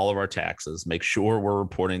all of our taxes, make sure we're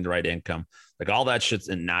reporting the right income, like all that shit,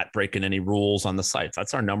 and not breaking any rules on the sites.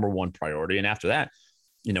 That's our number one priority. And after that,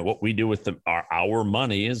 what we do with our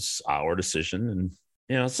money is our decision.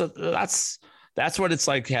 And, so that's what it's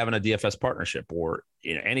like having a DFS partnership or,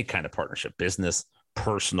 any kind of partnership, business,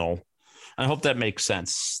 personal. I hope that makes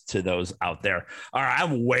sense to those out there. All right,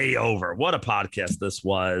 I'm way over. What a podcast this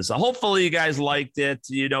was. Hopefully you guys liked it.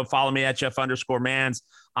 Follow me at Jeff_Mans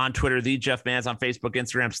on Twitter, the Jeff Mans on Facebook,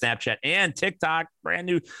 Instagram, Snapchat, and TikTok. Brand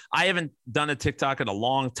new. I haven't done a TikTok in a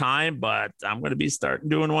long time, but I'm going to be starting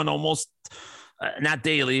doing one almost not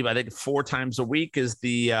daily, but I think 4 times a week is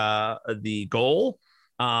the goal.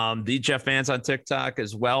 The Jeff Mans on TikTok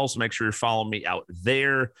as well. So make sure you follow me out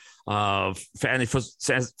there.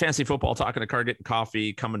 Fantasy football, talking to car, getting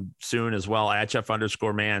coffee coming soon as well at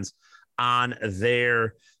Jeff_Mans on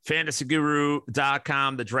there.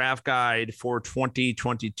 FantasyGuru.com, the draft guide for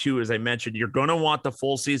 2022. As I mentioned, you're going to want the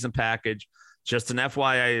full season package. Just an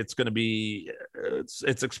FYI, it's going to be,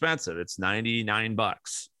 it's expensive. It's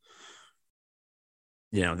 $99.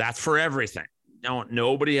 That's for everything.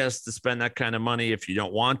 Nobody has to spend that kind of money if you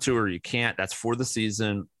don't want to or you can't. That's for the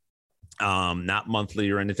season, not monthly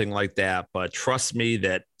or anything like that. But trust me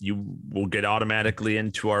that you will get automatically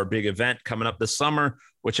into our big event coming up this summer,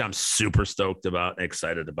 which I'm super stoked about and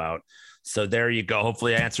excited about. So there you go.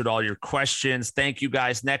 Hopefully I answered all your questions. Thank you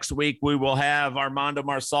guys. Next week, we will have Armando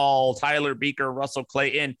Marsal, Tyler Beaker, Russell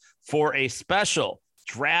Clayton for a special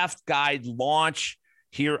draft guide launch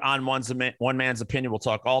here on One Man's Opinion. We'll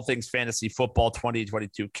talk all things fantasy football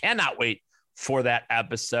 2022. Cannot wait for that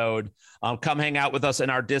episode. Come hang out with us in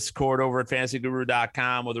our Discord over at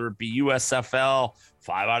fantasyguru.com, whether it be USFL,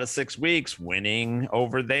 5 out of 6 weeks, winning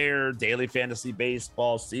over there, daily fantasy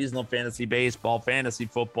baseball, seasonal fantasy baseball, fantasy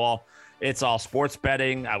football. It's all sports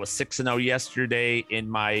betting. I was 6-0 yesterday in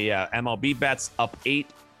my MLB bets, up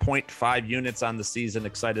 8.5 units on the season.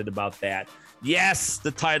 Excited about that. Yes,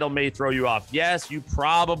 the title may throw you off. Yes, you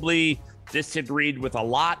probably disagreed with a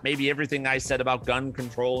lot, maybe everything I said about gun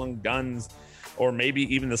control and guns, or maybe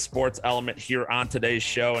even the sports element here on today's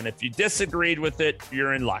show. And if you disagreed with it,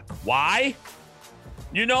 you're in luck. Why?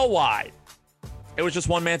 You know why. It was just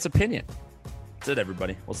one man's opinion. That's it,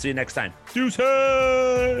 everybody. We'll see you next time.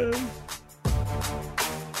 Deuces!